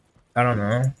 I don't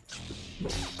know.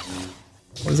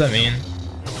 What does that mean?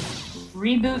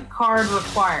 Reboot card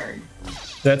required.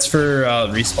 That's for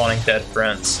respawning dead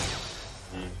friends.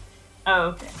 Oh,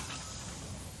 okay.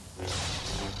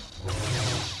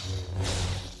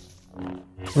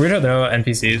 We don't know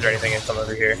NPCs or anything can come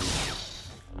over here.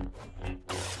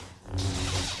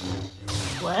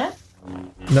 What?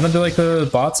 None of the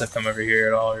bots have come over here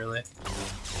at all, really.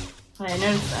 I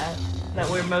noticed that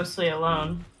we're mostly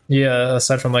alone. Yeah,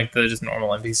 aside from like the just normal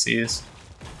NPCs.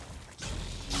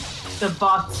 The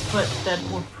bots, but that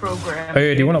were programmed. Oh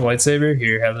yeah, do you want a lightsaber?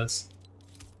 Here, have this.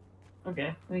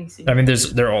 Okay, let me see. I mean,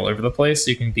 they're all over the place.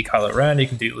 You can be Kylo Ren, you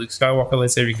can do Luke Skywalker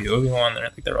lightsaber, you can do Obi-Wan, and I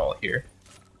think they're all here.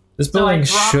 This building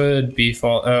should be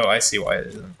fall. Oh, I see why it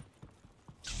isn't.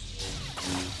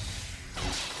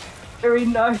 Very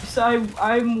nice.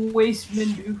 I'm Waste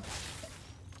Mindu.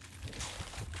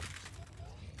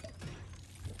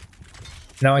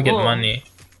 Now I get Cool. money.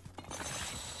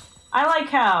 I like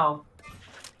how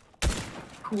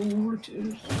cool it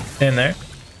is. In there.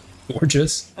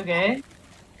 Gorgeous. Okay.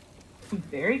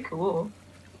 Very cool.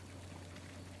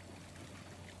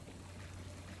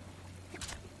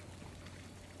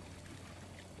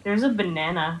 There's a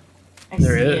banana.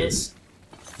 There is.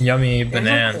 Yummy There's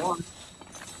banana. a corn.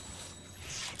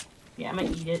 Yeah, I'm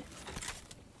gonna eat it.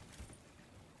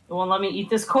 It won't let me eat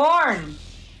this corn.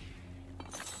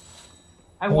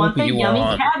 I want the yummy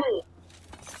Obi-Wan. cabbage.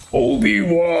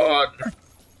 Obi-Wan!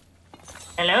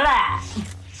 Hello there.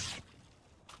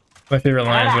 My favorite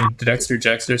line is when Dexter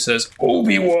Jexter says,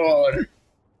 Obi-Wan!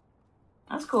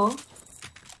 That's cool.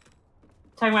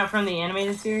 Talking about from the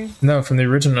animated series? No, from the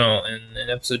original in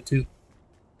episode 2.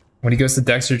 When he goes to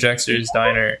Dexter Jexter's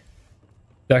diner,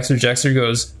 Dexter Jexter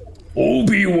goes,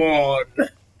 Obi-Wan!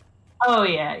 Oh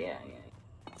yeah.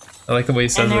 I like the way he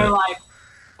says And it. they're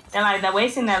like, they're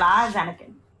wasting their lives, Anakin.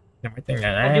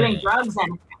 They're doing drugs,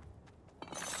 Anakin.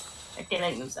 They're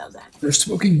killing themselves, Anakin. They're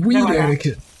smoking weed,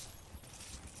 Anakin.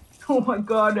 Oh my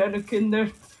god,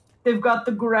 Anakin, they've got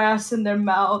the grass in their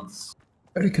mouths.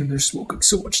 Anakin, they're smoking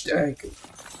so much dank.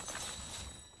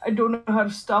 I don't know how to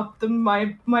stop them.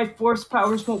 My force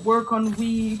powers won't work on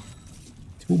weed.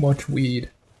 Too much weed.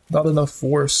 Not enough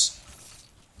force.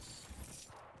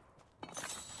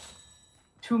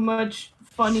 Too much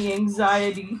funny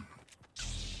anxiety.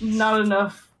 Not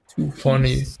enough. Too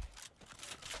funny. Peace.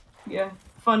 Yeah,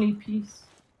 funny piece.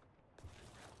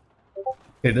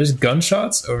 Okay, there's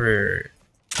gunshots over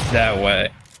that way.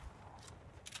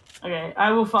 Okay,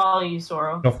 I will follow you,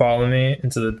 Sorrel. Don't follow me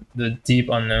into the deep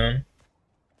unknown.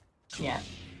 Yeah.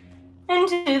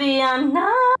 Into the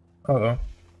unknown. Uh-oh.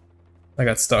 I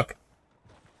got stuck.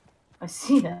 I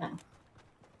see that.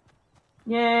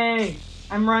 Yay!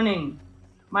 I'm running.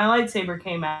 My lightsaber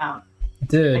came out. It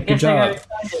did. I Good guess I got job.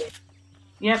 excited.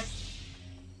 Yep.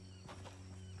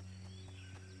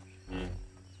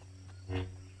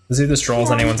 Let's see if this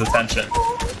draws anyone's attention.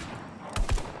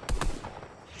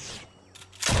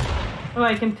 Oh,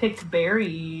 I can pick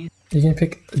berries. You can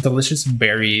pick delicious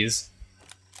berries.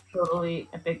 Totally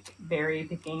epic berry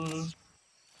picking.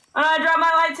 Oh, I dropped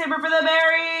my lightsaber for the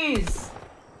berries!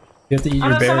 You have to eat Oh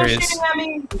your no, someone's berries. shooting at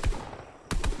me!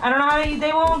 I don't know how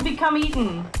they won't become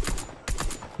eaten.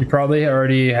 You probably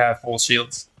already have full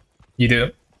shields. You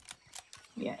do.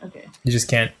 Yeah, okay. You just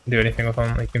can't do anything with them.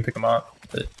 Like, you can pick them up.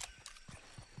 But...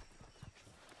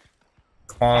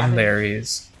 Calm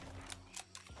berries.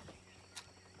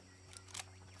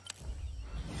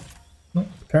 Well,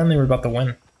 apparently we're about to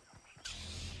win.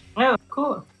 Oh,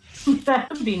 cool. That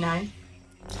would be nice.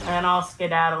 And I'll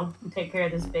skedaddle and take care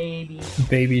of this baby.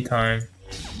 Baby time.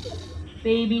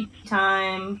 Baby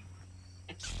time.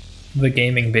 The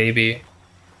gaming baby.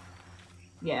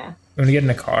 Yeah. You want to get in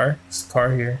a car? There's a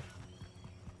car here.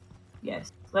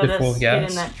 Yes. Let Get full us of get gas?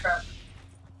 in that truck.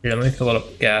 Here, let me fill it up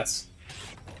with gas.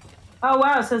 Oh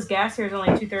wow, it says gas here is only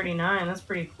 $2.39. That's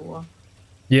pretty cool.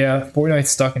 Yeah, Fortnite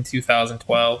stuck in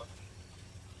 2012.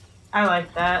 I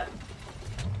like that.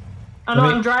 Oh Let no, me-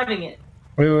 I'm driving it.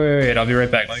 Wait, I'll be right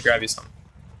back. Let me grab you some.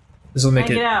 This will make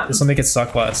Get out. This will make it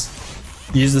suck less.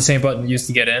 You use the same button you used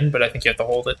to get in, but I think you have to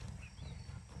hold it.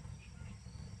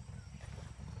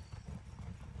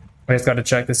 I just got to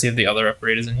check to see if the other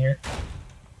upgrade is in here.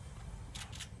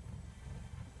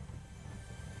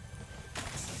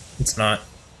 It's not.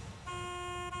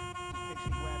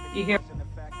 You hear?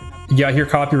 Yeah, I hear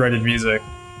copyrighted music.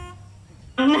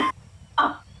 No.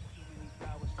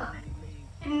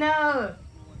 No.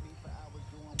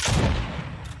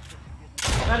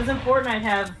 Why doesn't Fortnite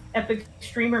have epic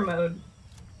streamer mode?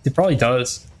 It probably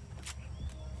does.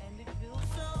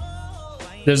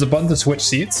 There's a button to switch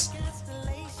seats.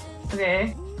 Okay.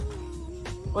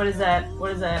 What is that?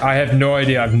 What is that? I have no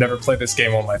idea. I've never played this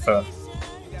game on my phone.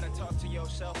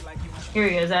 Here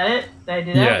we go. Is that it? Did I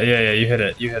do that? Yeah. You hit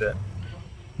it. You hit it.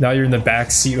 Now you're in the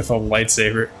back seat with a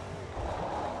lightsaber.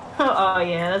 Oh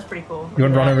yeah, that's pretty cool. You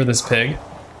want to run Look at over this pig?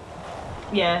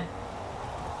 that. Yeah.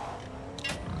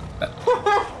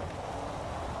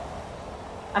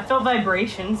 I felt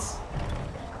vibrations.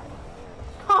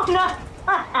 Oh no!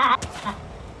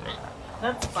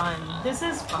 That's fun. This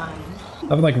is fun.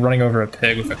 I'm like running over a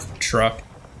pig with a truck.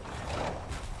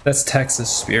 That's Texas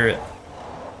spirit.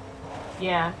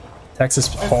 Yeah. Texas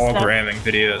hog ramming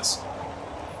videos.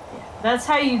 That's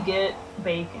how you get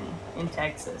bacon in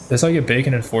Texas. That's how you get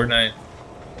bacon in Fortnite.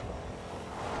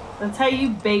 That's how you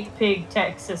bake pig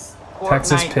Texas Fortnite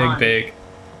Texas pig on. bake.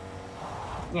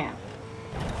 Yeah.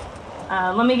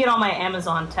 Let me get all my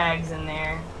Amazon tags in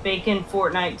there. Bacon,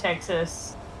 Fortnite,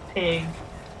 Texas, pig,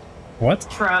 What?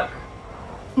 truck.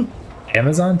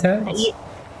 Amazon tags?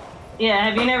 Yeah,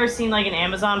 have you never seen like an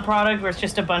Amazon product where it's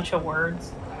just a bunch of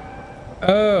words?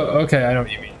 Oh, okay, I know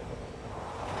what you mean.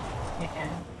 Yeah.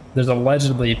 There's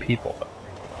allegedly people.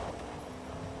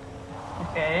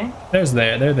 Okay.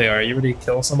 There they are. You ready to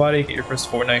kill somebody? Get your first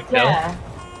Fortnite kill? Yeah.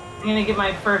 I'm gonna get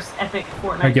my first epic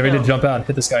Fortnite Alright, get ready to kill. jump out and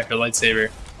hit this guy with your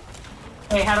lightsaber.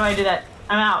 Hey, how do I do that?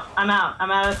 I'm out. I'm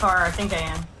out of the car. I think I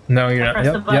am. No, you're I not.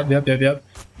 pressed the button. Yep. You gotta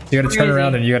Where turn is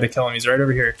around he? and you gotta kill him. He's right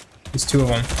over here. There's two of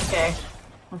them. Okay.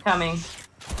 I'm coming.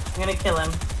 I'm gonna kill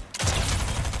him.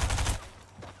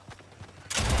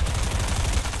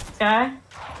 This guy.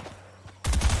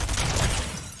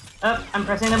 Oh, I'm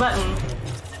pressing the button.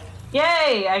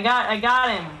 Yay! I got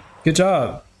him. Good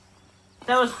job.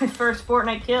 That was my first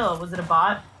Fortnite kill. Was it a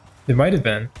bot? It might have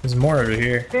been. There's more over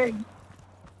here. Very.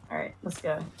 All right, let's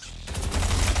go.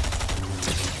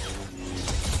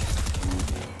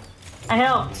 I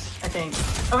helped. I think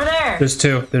over there. There's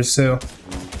two.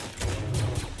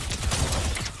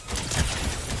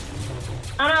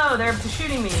 Oh no, they're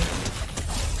shooting me.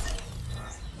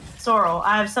 Sorrel,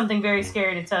 I have something very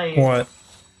scary to tell you. What?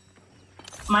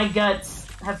 My guts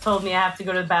have told me I have to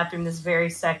go to the bathroom this very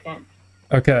second.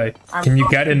 Okay. I'm Can you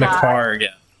going get to in the die. car again?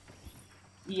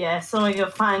 Yes, let me go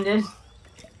find it.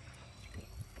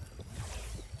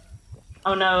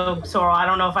 Oh no, Sorrel, I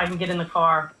don't know if I can get in the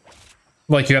car.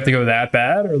 Like you have to go that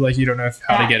bad, or like you don't know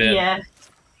how to get in? Yeah.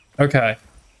 Okay.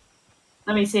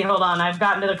 Let me see, hold on. I've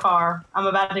gotten to the car. I'm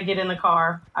about to get in the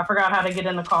car. I forgot how to get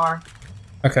in the car.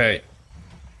 Okay.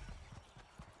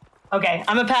 Okay,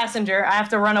 I'm a passenger. I have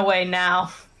to run away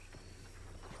now.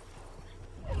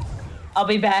 I'll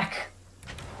be back.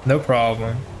 No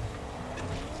problem.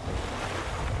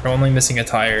 We're only missing a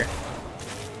tire.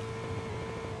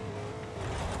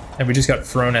 And we just got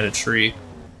thrown at a tree.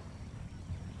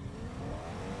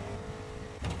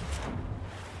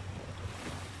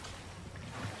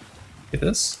 Get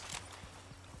this.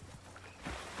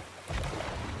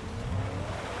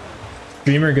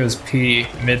 Streamer goes pee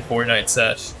mid Fortnite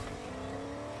sesh.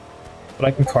 But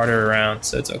I can cart her around,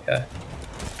 so it's okay.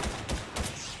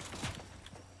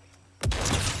 Is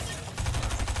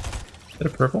that a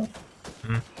purple?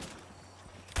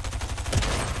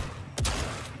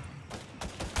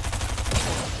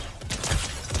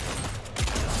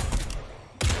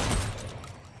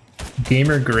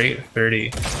 Gamer Great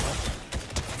 30.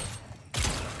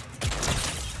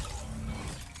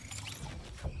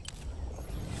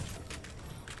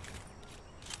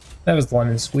 That was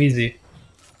London Squeezy.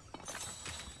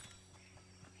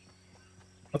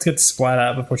 Let's get Splat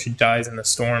out before she dies in the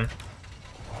storm.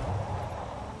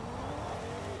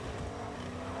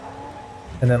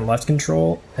 And then left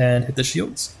control and hit the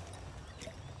shields.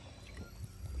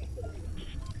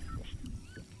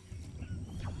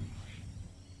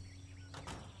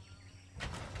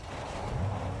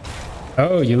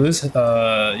 Oh, you lose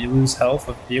health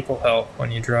of vehicle health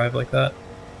when you drive like that.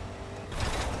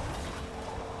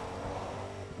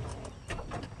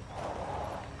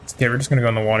 Okay, we're just gonna go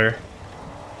in the water.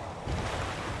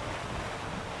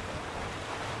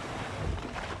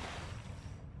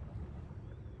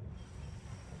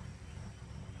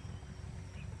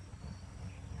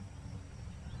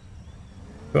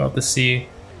 Go out to sea.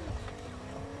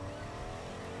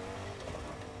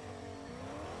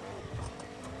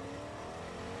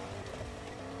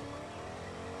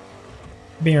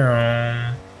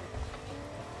 Beer.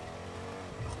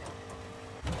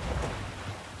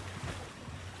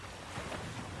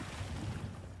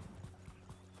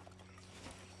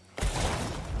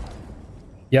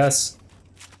 Yes.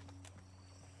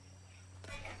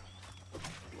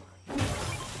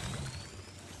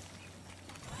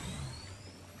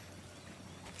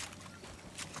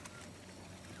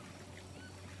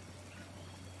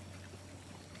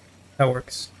 That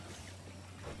works.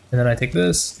 And then I take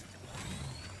this.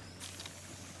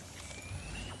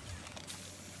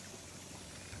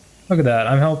 Look at that,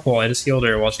 I'm helpful. I just healed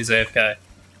her while she's AFK.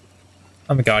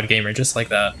 I'm a god gamer, just like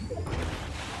that.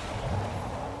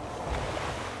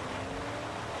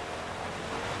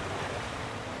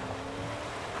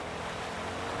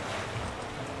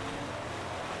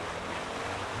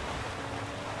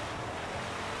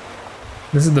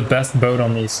 This is the best boat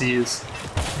on these seas.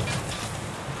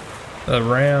 The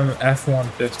Ram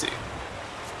F-150.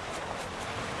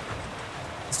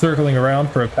 Circling around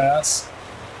for a pass.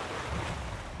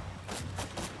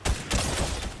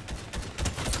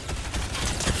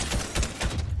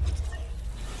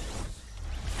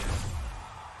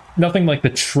 Nothing like the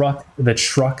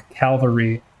truck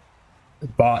cavalry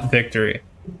bot victory.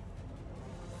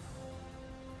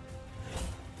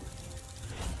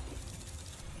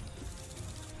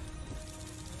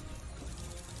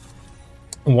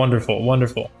 Wonderful,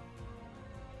 wonderful.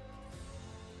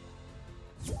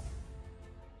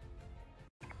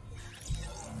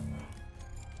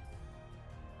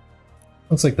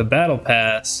 Looks like the battle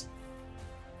pass.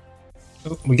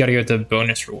 Oh, we gotta go to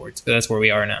bonus rewards, but that's where we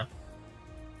are now.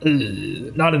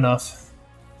 Not enough.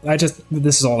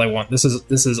 This is all I want. This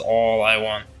is all I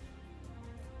want.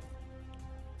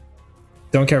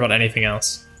 Don't care about anything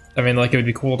else. I mean, like, it would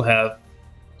be cool to have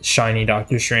shiny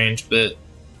Doctor Strange, but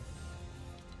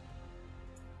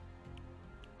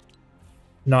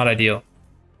not ideal.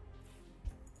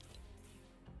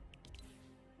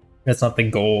 That's not the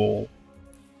goal.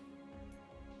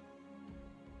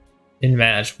 In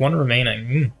match, 1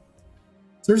 remaining.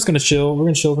 So we're just gonna chill. We're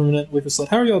gonna chill for a minute. Wait for Splat.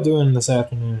 How are y'all doing this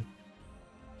afternoon?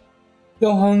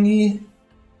 Y'all hungry?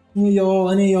 Any of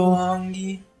y'all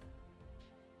hungry?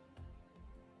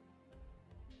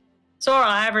 Sorrel,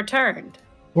 I have returned.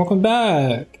 Welcome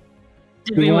back.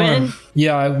 Did we win?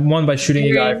 Yeah, I won by shooting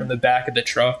a guy from the back of the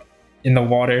truck in the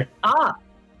water. Ah,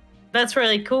 that's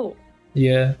really cool.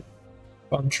 Yeah,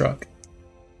 fun truck.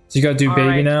 So you gotta do All baby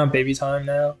right. now? Baby time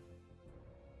now?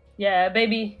 Yeah,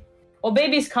 baby. Well,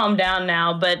 baby's calmed down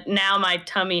now, but now my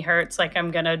tummy hurts like I'm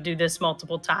gonna do this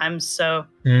multiple times, so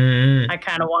I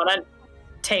kind of want to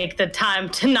take the time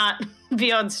to not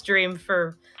be on stream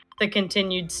for the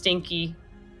continued stinky.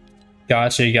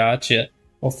 Gotcha, gotcha.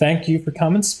 Well, thank you for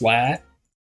coming, Splat.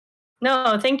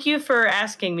 No, thank you for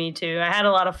asking me to. I had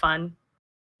a lot of fun.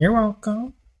 You're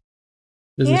welcome.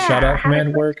 Does the Yeah, shout out how did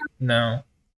command work? No.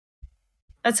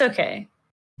 That's okay.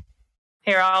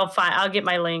 Here, I'll get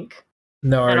my link.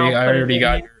 No, And I I'll put it already in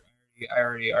got here.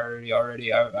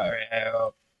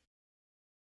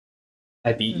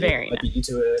 I beat you. Very I beat you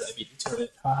to it. I beat you to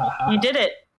it. Ha ha ha. You did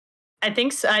it. I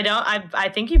think so. I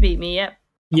think you beat me. Yep.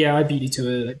 Yeah, I beat you to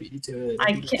it. I beat you to it.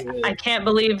 I can't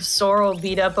believe Sorrel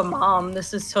beat up a mom.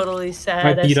 This is totally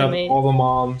sad. I beat up SMH. all the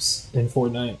moms in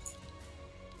Fortnite.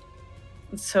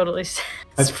 It's totally sad.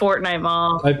 It's Fortnite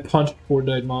mom. I punched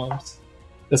Fortnite moms.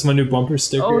 That's my new bumper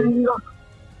sticker. Oh no.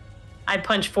 I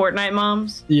punch Fortnite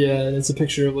moms. Yeah, and it's a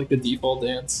picture of like the default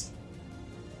dance.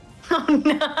 Oh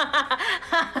no.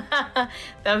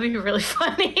 That would be really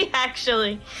funny,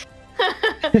 actually.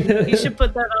 You should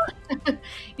put that on.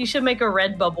 You should make a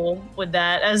red bubble with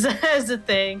that as a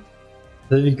thing.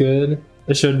 That'd be good.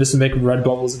 I should just make red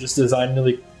bubbles and just design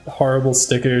really horrible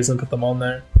stickers and put them on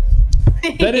there.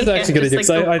 That is actually good idea, because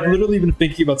I've literally been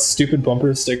thinking about stupid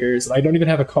bumper stickers, and I don't even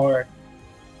have a car.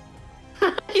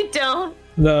 You don't?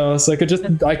 No, so I could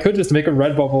just make a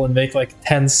red bubble and make like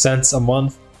 10 cents a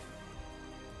month.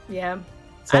 Yeah.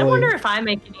 So, I like, wonder if I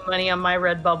make any money on my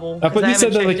red bubble. I thought you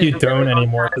said that like you don't anymore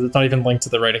anymore because it's not even linked to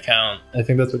the right account. I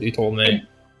think that's what you told me.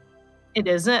 It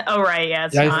isn't? Oh, right, yeah,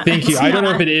 it's Yeah, not. I think you. It's I don't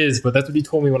know not. if it is, but that's what you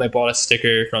told me when I bought a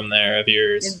sticker from there of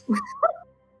yours.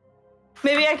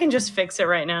 Maybe I can just fix it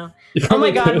right now. You Oh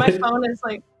my probably god, could.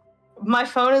 my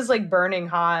phone is like burning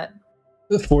hot.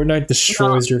 Fortnite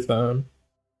destroys your phone.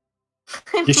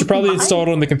 You should probably install it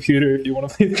on the computer if you want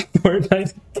to play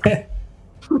Fortnite again.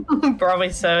 Probably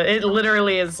so. It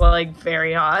literally is like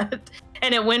very hot.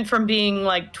 And it went from being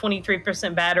like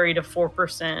 23% battery to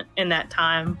 4% in that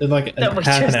time. In like that we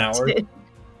half an just hour. did.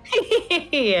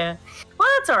 Yeah. Well,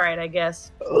 that's all right, I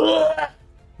guess.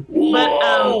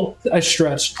 Whoa! I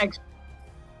stretched.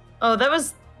 Oh, that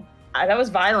was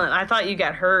violent. I thought you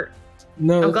got hurt.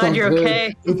 No, I'm it glad felt you're good.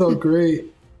 okay. It felt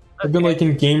great. I've been Okay. like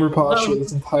in gamer posture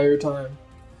this entire time.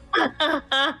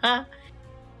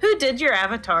 Who did your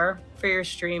avatar for your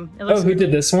stream? It Oh, looks who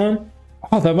did this one?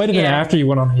 Oh, that might have been Yeah. after you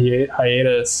went on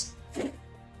hiatus.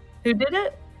 Who did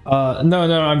it?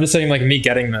 No, I'm just saying like me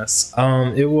getting this.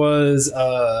 It was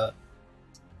let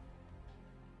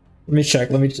me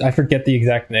check. I forget the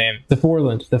exact name. The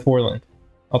Forland.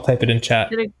 I'll type it in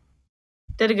chat.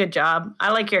 Did a good job.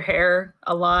 I like your hair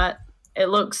a lot. It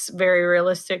looks very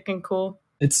realistic and cool.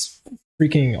 It's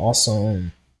freaking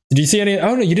awesome. Did you see any?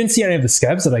 Oh no, you didn't see any of the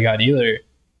scabs that I got either.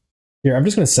 Here, I'm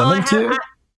just gonna send them to you.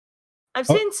 I've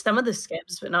seen some of the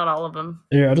skips, but not all of them.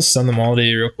 Yeah, I'll just send them all to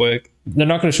you real quick. They're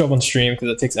not gonna show up on stream because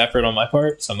it takes effort on my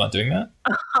part, so I'm not doing that.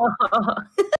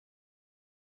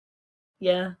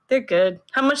 Yeah, they're good.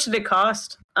 How much did it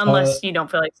cost? Unless you don't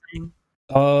feel like saying.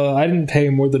 I didn't pay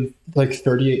more than like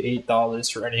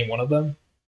 $38 for any one of them.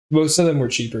 Most of them were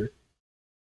cheaper.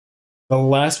 The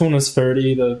last one was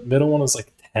 30, the middle one was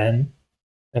like 10,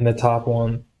 and the top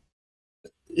one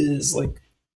is like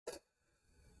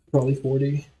probably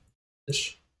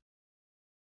 40-ish.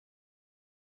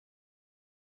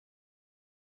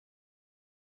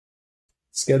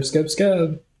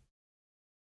 Scab.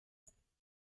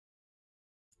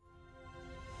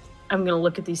 I'm gonna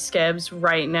look at these scabs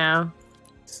right now.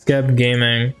 Scab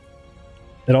Gaming.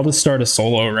 I'll just start a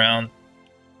solo round.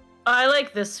 I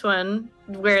like this one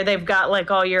where they've got like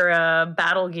all your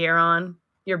battle gear on,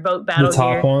 your boat battle gear. The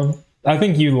top one. I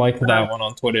think you liked that one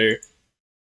on Twitter.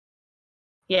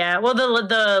 Yeah, well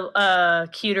the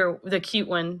cute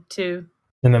one too.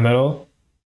 In the middle.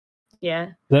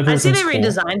 Yeah, That I see they cool.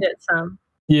 redesigned it some.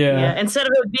 Yeah. Instead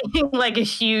of it being like a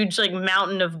huge like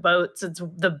mountain of boats, it's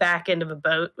the back end of a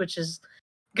boat, which is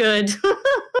good.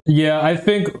 Yeah, I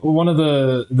think one of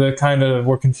the kind of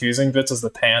more confusing bits is the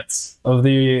pants of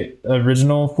the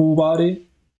original full body.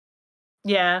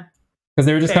 Yeah. Because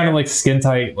they were just kind of like skin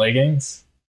tight leggings.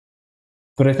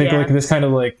 But I think like this kind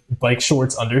of like bike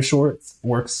shorts, undershorts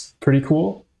works pretty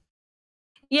cool.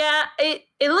 Yeah, it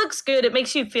looks good. It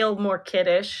makes you feel more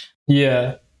kiddish.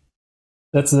 Yeah.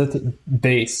 That's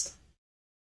based.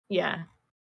 Yeah.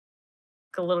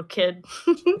 Like a little kid.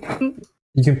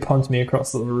 You can punch me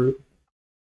across the route.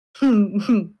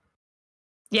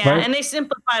 Yeah, right? And they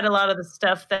simplified a lot of the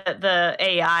stuff that the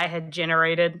AI had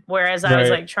generated, whereas I was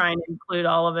like trying to include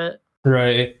all of it.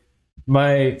 Right.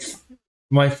 My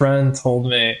friend told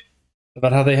me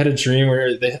about how they had a dream where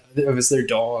it was their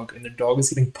dog, and their dog was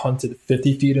getting punted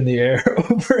 50 feet in the air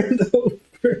over and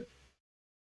over.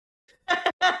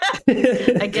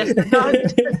 I guess the dog.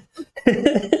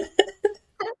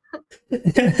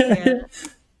 Yeah.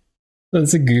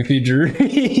 That's a goofy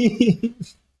dream.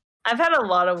 I've had a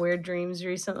lot of weird dreams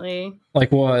recently.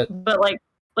 Like what? But like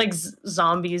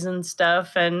zombies and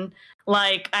stuff, and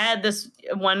like I had this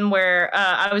one where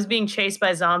I was being chased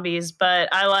by zombies, but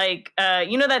I like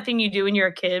you know that thing you do when you're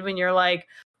a kid when you're like,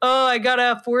 oh, I got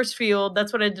a force field.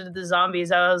 That's what I did to the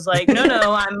zombies. I was like,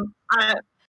 no,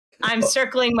 I'm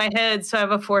circling my head, so I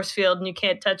have a force field, and you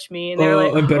can't touch me. And they're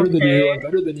like, I'm better than you. I'm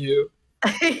better than you.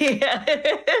 Yeah.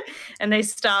 And they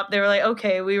stopped. They were like,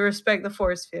 okay, we respect the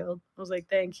force field. I was like,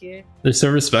 thank you. They're so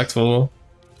respectful.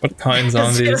 What kind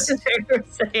zombies?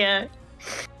 Yeah.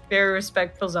 Very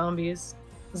respectful zombies.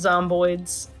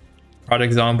 Zomboids.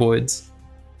 Product zomboids.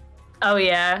 Oh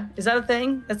yeah. Is that a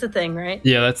thing? That's a thing, right?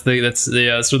 Yeah, that's where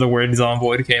the word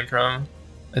zomboid came from,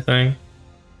 I think.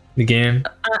 The game.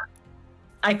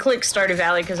 I clicked Stardew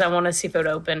Valley because I want to see if it would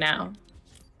open now.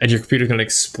 And your computer's gonna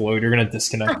explode. You're gonna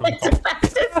disconnect.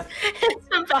 It's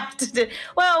about to do.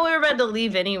 Well, we were about to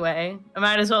leave anyway. I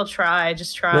might as well try.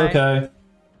 Just try. Okay.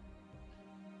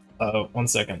 1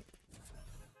 second.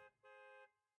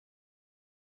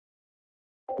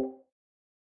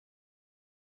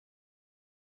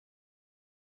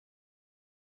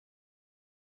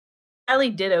 Valley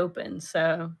did open,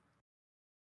 so.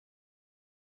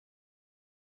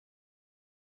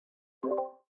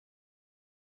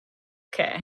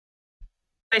 Okay.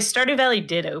 Stardew Valley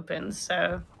did open,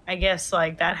 so I guess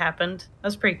like that happened.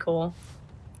 That's pretty cool.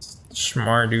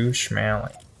 Schmardu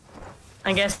schmally.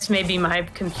 I guess maybe my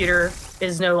computer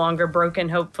is no longer broken,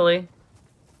 hopefully.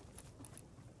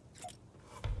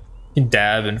 You can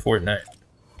dab in Fortnite.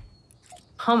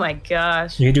 Oh my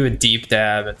gosh. You can do a deep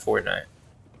dab in Fortnite.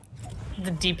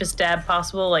 The deepest dab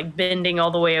possible, like bending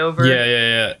all the way over.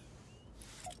 Yeah.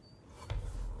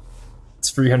 It's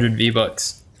 300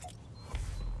 V-Bucks.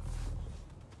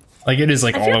 Like, it is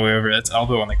like all the way over. It's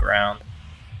elbow on the ground.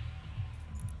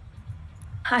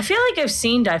 I feel like I've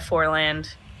seen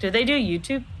Die4Land. Do they do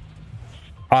YouTube?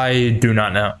 I do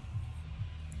not know.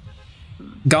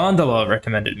 Gondola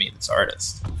recommended me this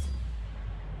artist.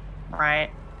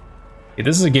 Right. Yeah,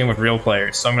 this is a game with real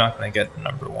players, so I'm not going to get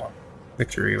 #1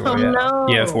 victory. Oh, no.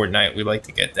 Yeah, Fortnite, we like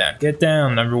to get down. Get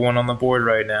down, #1 on the board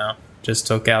right now. Just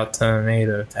took out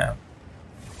Tomato Town.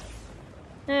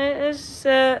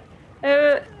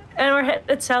 And we're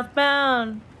headed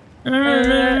southbound.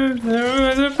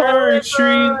 There's a Park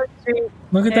Street.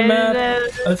 Look at the map.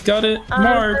 I've got it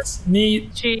marked.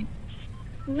 Neat. Do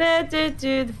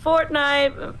the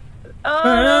Fortnite.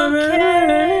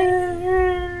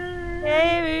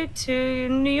 Okay. To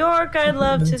New York, I'd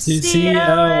love to see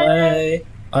LA.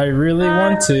 I really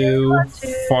want to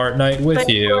Fortnite with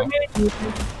you.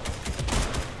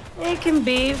 It can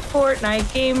be Fortnite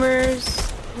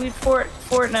gamers. We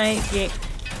Fortnite gamers.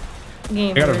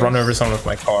 I gotta run over someone with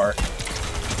my car.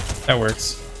 That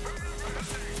works.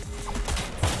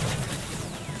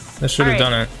 That should have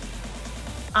done it.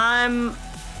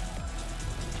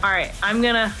 Alright, I'm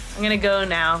gonna go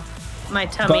now. My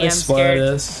tummy, Bye, I'm scared.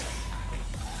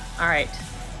 Splatus. Alright.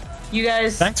 You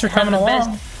guys Thanks for have coming the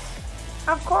along. best-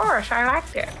 Of course, I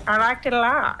liked it. I liked it a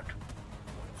lot.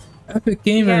 Epic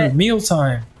Gamer Yeah.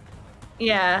 mealtime.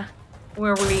 Yeah.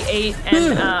 Where we ate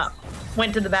and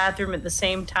went to the bathroom at the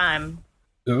same time.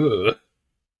 Ugh.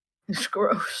 It's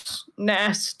gross.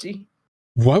 Nasty.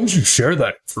 Why would you share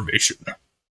that information?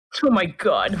 Oh my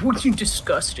god, what are you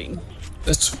disgusting?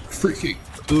 That's freaking.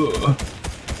 Ugh.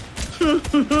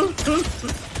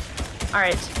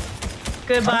 Alright.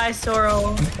 Goodbye,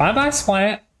 Sorrel. Bye bye,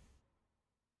 Splat.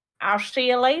 I'll see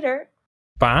you later.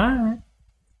 Bye.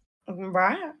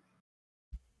 Bye.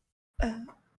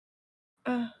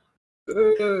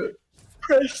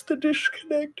 Press the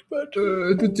disconnect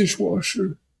button. The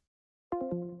dishwasher.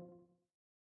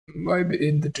 I'm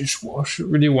in the dishwasher.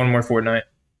 We'll do one more Fortnite.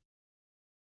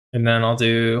 And then I'll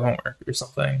do homework or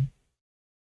something.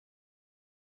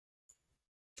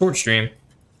 Short stream.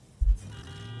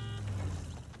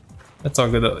 That's all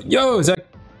good though. Yo, is that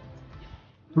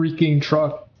freaking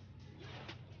truck?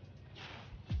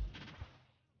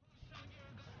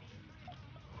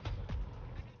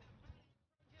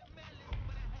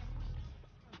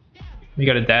 We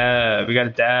gotta dab, we gotta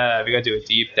dab, we gotta do a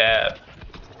deep dab.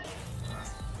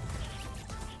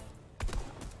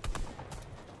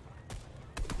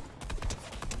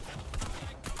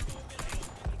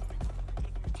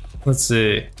 Let's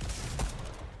see.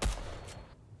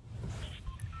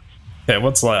 Okay,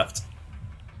 what's left?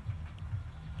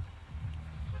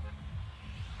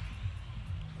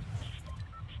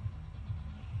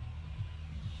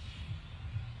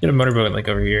 Get a motorboat like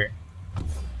over here.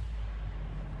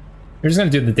 We're just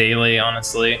gonna do the daily,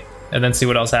 honestly, and then see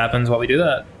what else happens while we do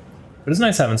that. But it's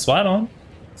nice having Splat on.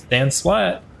 Stand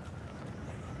Splat.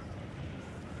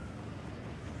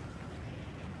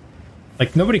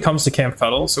 Like, nobody comes to Camp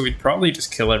Cuddle, so we'd probably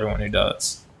just kill everyone who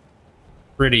does.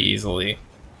 Pretty easily.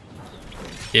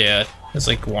 Yeah, there's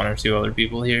like one or two other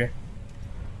people here.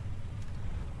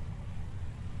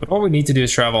 But all we need to do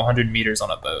is travel 100 meters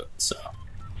on a boat, so.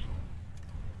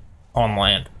 On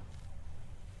land.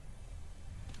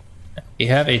 We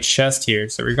have a chest here,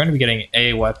 so we're going to be getting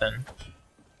a weapon.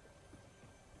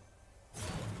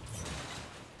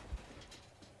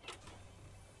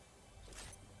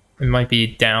 It might be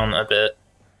down a bit.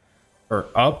 Or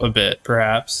up a bit,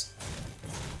 perhaps.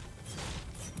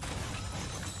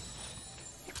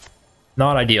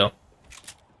 Not ideal.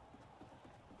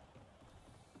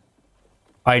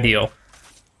 Ideal.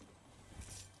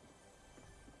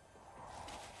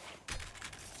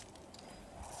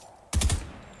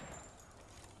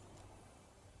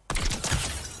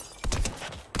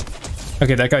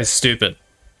 Okay, that guy's stupid.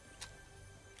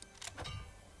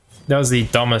 That was the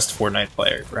dumbest Fortnite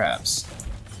player, perhaps.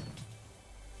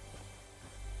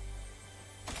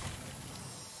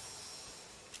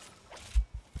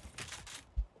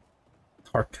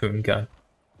 Harpoon gun.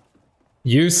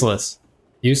 Useless.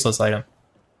 Useless item.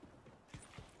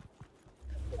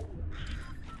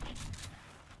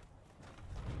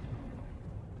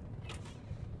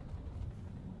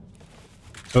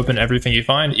 Open everything you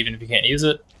find, even if you can't use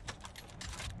it.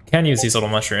 Can use these little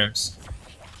mushrooms.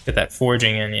 Get that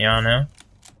foraging in, yeah, I know.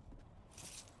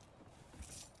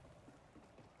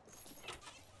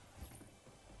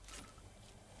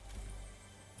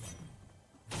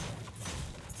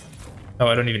 Oh,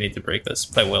 I don't even need to break this,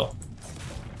 but I will.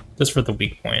 Just for the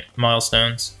weak point.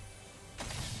 Milestones.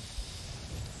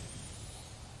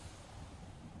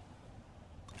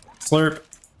 Slurp.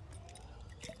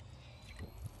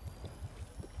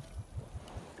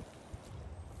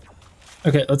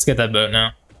 Okay, let's get that boat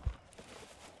now.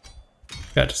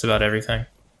 Got just about everything.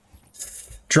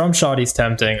 Drum shotty's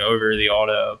tempting over the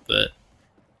auto, but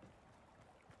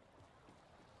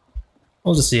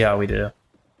we'll just see how we do.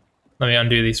 Let me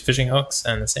undo these fishing hooks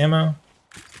and this ammo.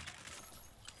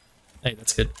 Hey,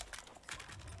 that's good.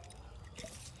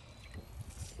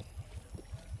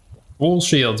 Full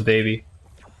shields, baby.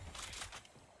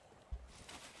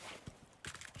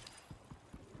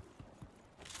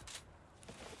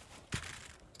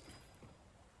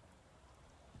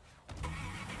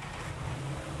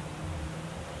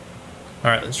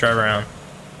 Alright, let's drive around.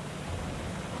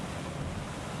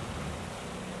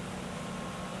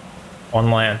 On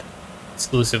land.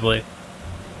 Exclusively.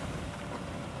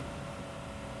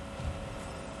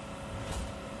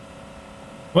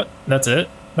 What? That's it?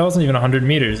 That wasn't even 100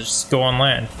 meters. Just go on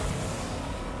land.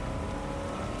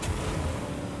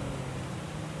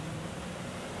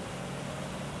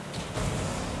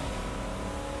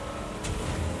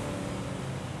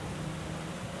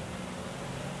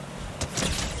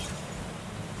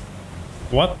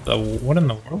 What in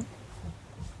the world?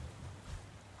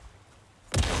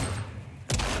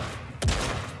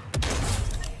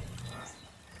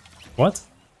 What?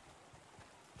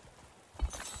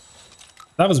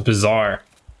 That was bizarre.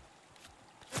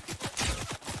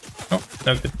 Oh,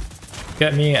 no good.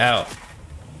 Get me out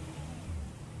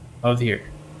of here.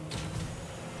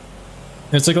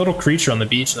 It's like a little creature on the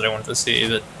beach that I wanted to see,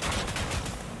 but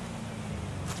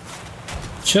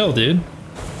chill, dude.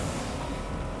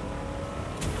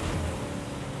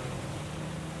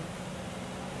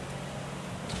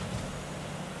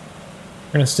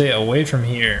 We're gonna stay away from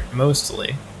here,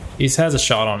 mostly. He has a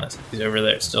shot on us. He's over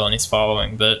there still, and he's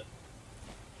following, but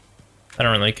I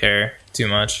don't really care too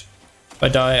much. If I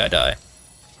die, I die.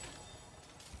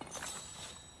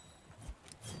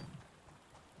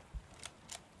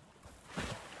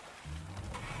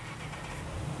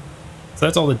 So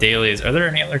that's all the dailies. Are there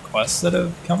any other quests that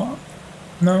have come up?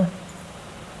 No.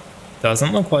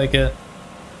 Doesn't look like it.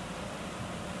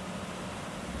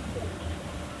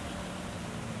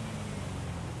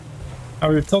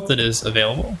 However, Tilted is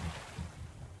available.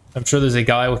 I'm sure there's a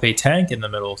guy with a tank in the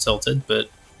middle of Tilted,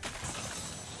 but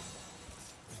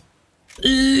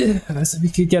we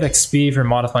could get XP for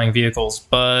modifying vehicles,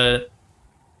 but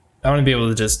I want to be able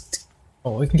to just...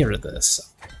 Oh, we can get rid of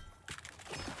this.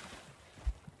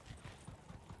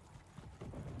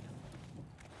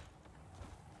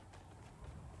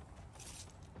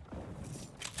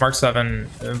 Mark 7,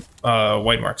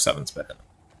 white Mark 7's bad.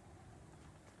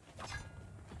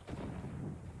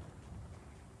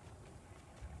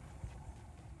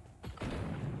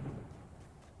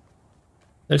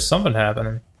 There's something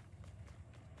happening.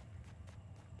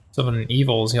 Something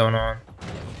evil is going on.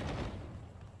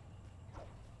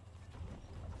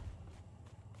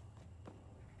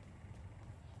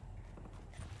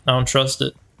 I don't trust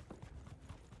it.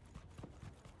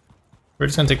 We're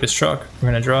just gonna take this truck. We're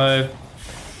gonna drive.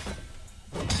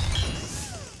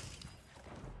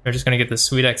 We're just gonna get this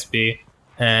sweet XP,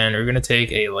 and we're gonna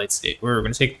take a light state. We're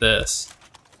gonna take this,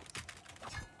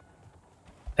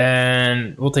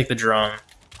 and we'll take the drum.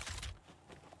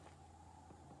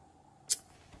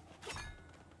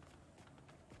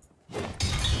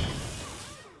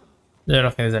 I don't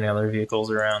think there's any other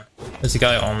vehicles around. There's a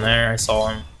guy on there. I saw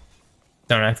him.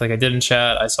 Don't act like I did in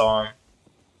chat. I saw him.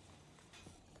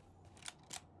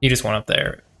 He just went up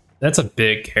there. That's a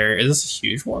big carrier. Is this a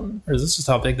huge one? Or is this just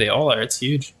how big they all are? It's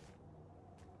huge.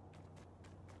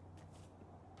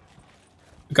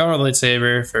 We got our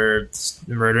lightsaber for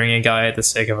murdering a guy at the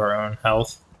sake of our own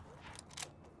health.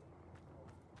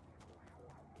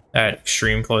 At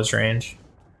extreme close range.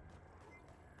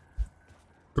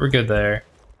 We're good there.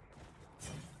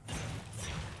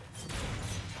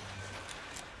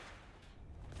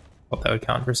 Hope that would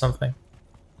count for something.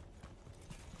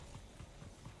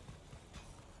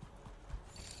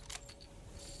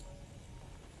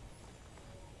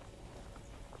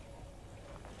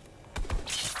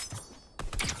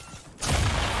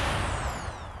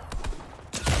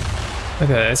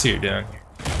 Okay, I see what you're doing here.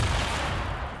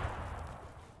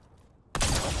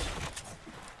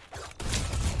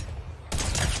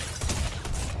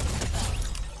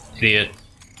 Idiot.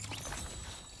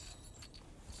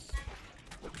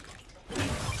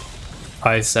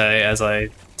 I say as I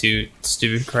do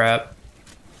stupid crap.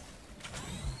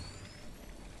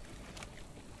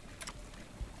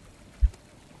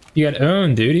 You got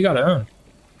owned, dude. You got owned.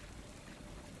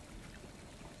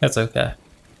 That's okay.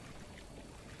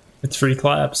 It's free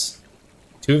claps.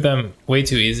 2 of them way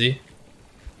too easy.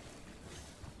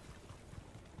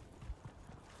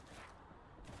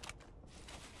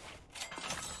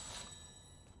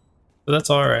 But that's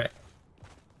alright.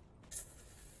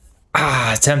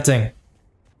 Ah, tempting.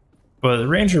 But the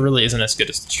Ranger really isn't as good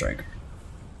as the Striker.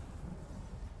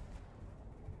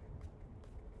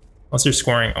 Unless you're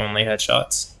scoring only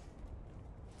headshots.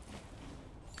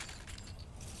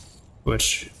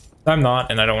 Which I'm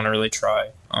not, and I don't want to really try,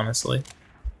 honestly.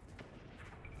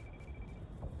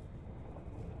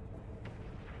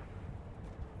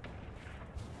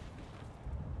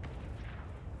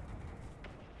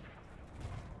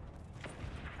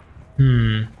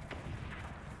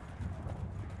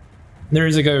 There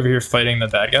is a guy over here fighting the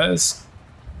bad guys.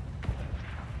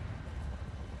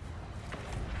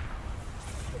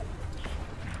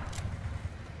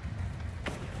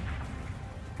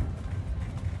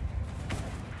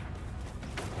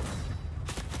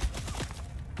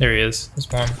 There he is. There's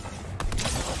one.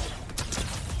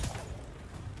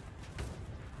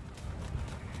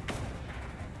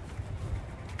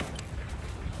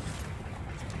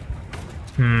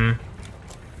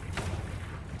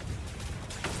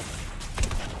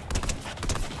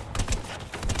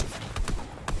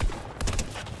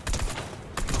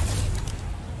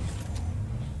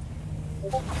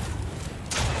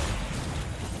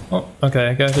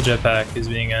 Okay, guy with the jetpack is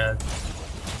being a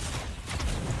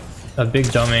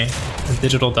big dummy, a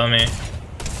digital dummy.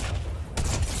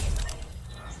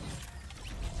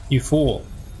 You fool.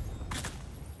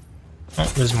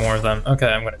 Oh, there's more of them. Okay,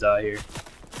 I'm gonna die here.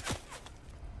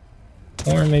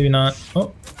 Or maybe not.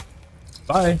 Oh,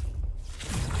 bye.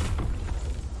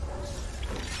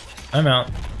 I'm out.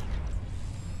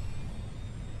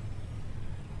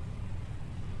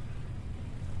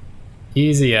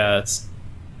 Easy as.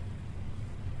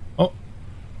 Oh,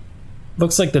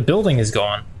 looks like the building is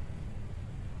gone.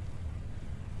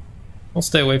 We'll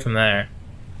stay away from there.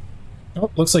 Oh,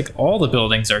 looks like all the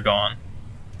buildings are gone.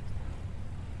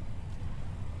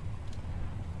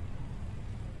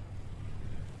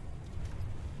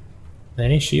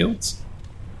 Any shields?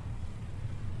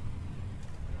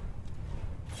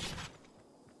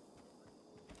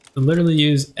 Could literally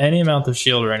use any amount of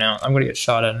shield right now. I'm gonna get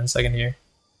shot at in a second here.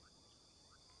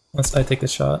 Once I take the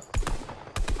shot.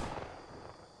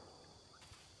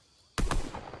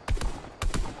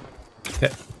 Okay.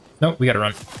 Nope, we gotta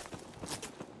run.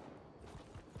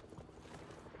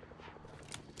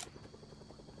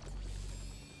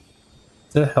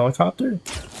 Is it a helicopter?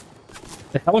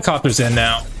 The helicopter's in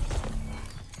now.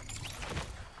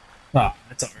 Ah,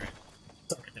 that's alright.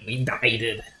 It's alright that we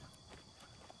died.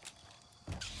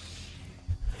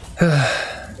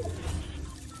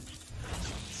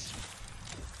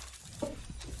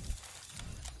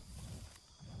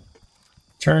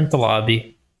 Turn to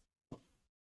lobby.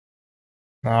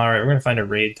 Alright, we're gonna find a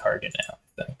raid target now,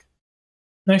 I think.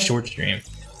 Nice short stream.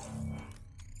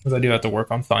 Because I do have to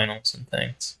work on finals and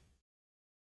things.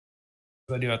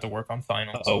 I do have to work on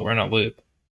finals. Oh, we're in a loop.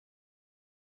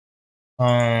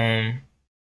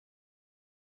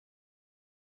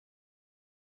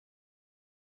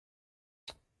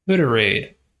 Who to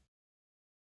raid?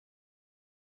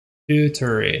 Who to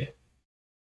raid?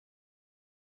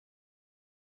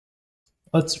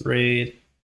 Let's raid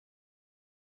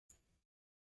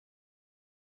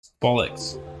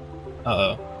Bollocks.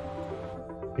 Uh-oh.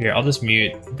 Here, I'll just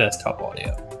mute desktop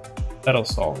audio. That'll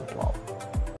solve the problem.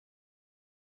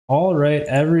 Alright,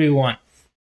 everyone.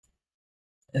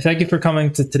 Thank you for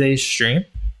coming to today's stream.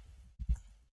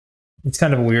 It's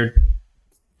kind of weird.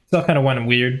 Stuff kind of went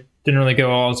weird. Didn't really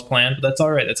go all as planned, but that's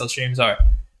alright. That's how streams are.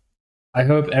 I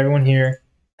hope everyone here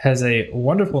has a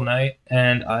wonderful night,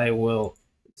 and I will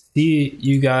see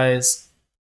you guys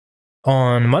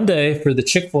on Monday for the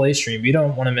Chick-fil-A stream. You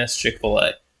don't want to miss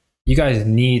Chick-fil-A. You guys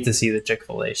need to see the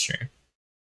Chick-fil-A stream.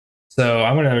 So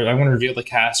I'm gonna reveal the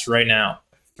cast right now.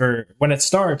 For when it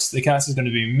starts, the cast is going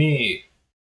to be me,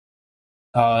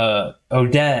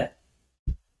 Odette,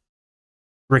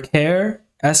 Ricaire,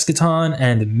 Eschaton,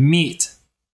 and Meat.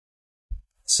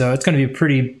 So it's going to be a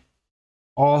pretty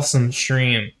awesome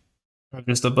stream.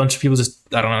 Just a bunch of people just,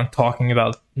 I don't know, talking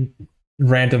about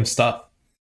random stuff.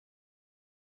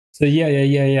 So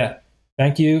yeah.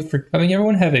 Thank you for coming,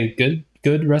 everyone. Have a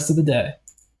good rest of the day.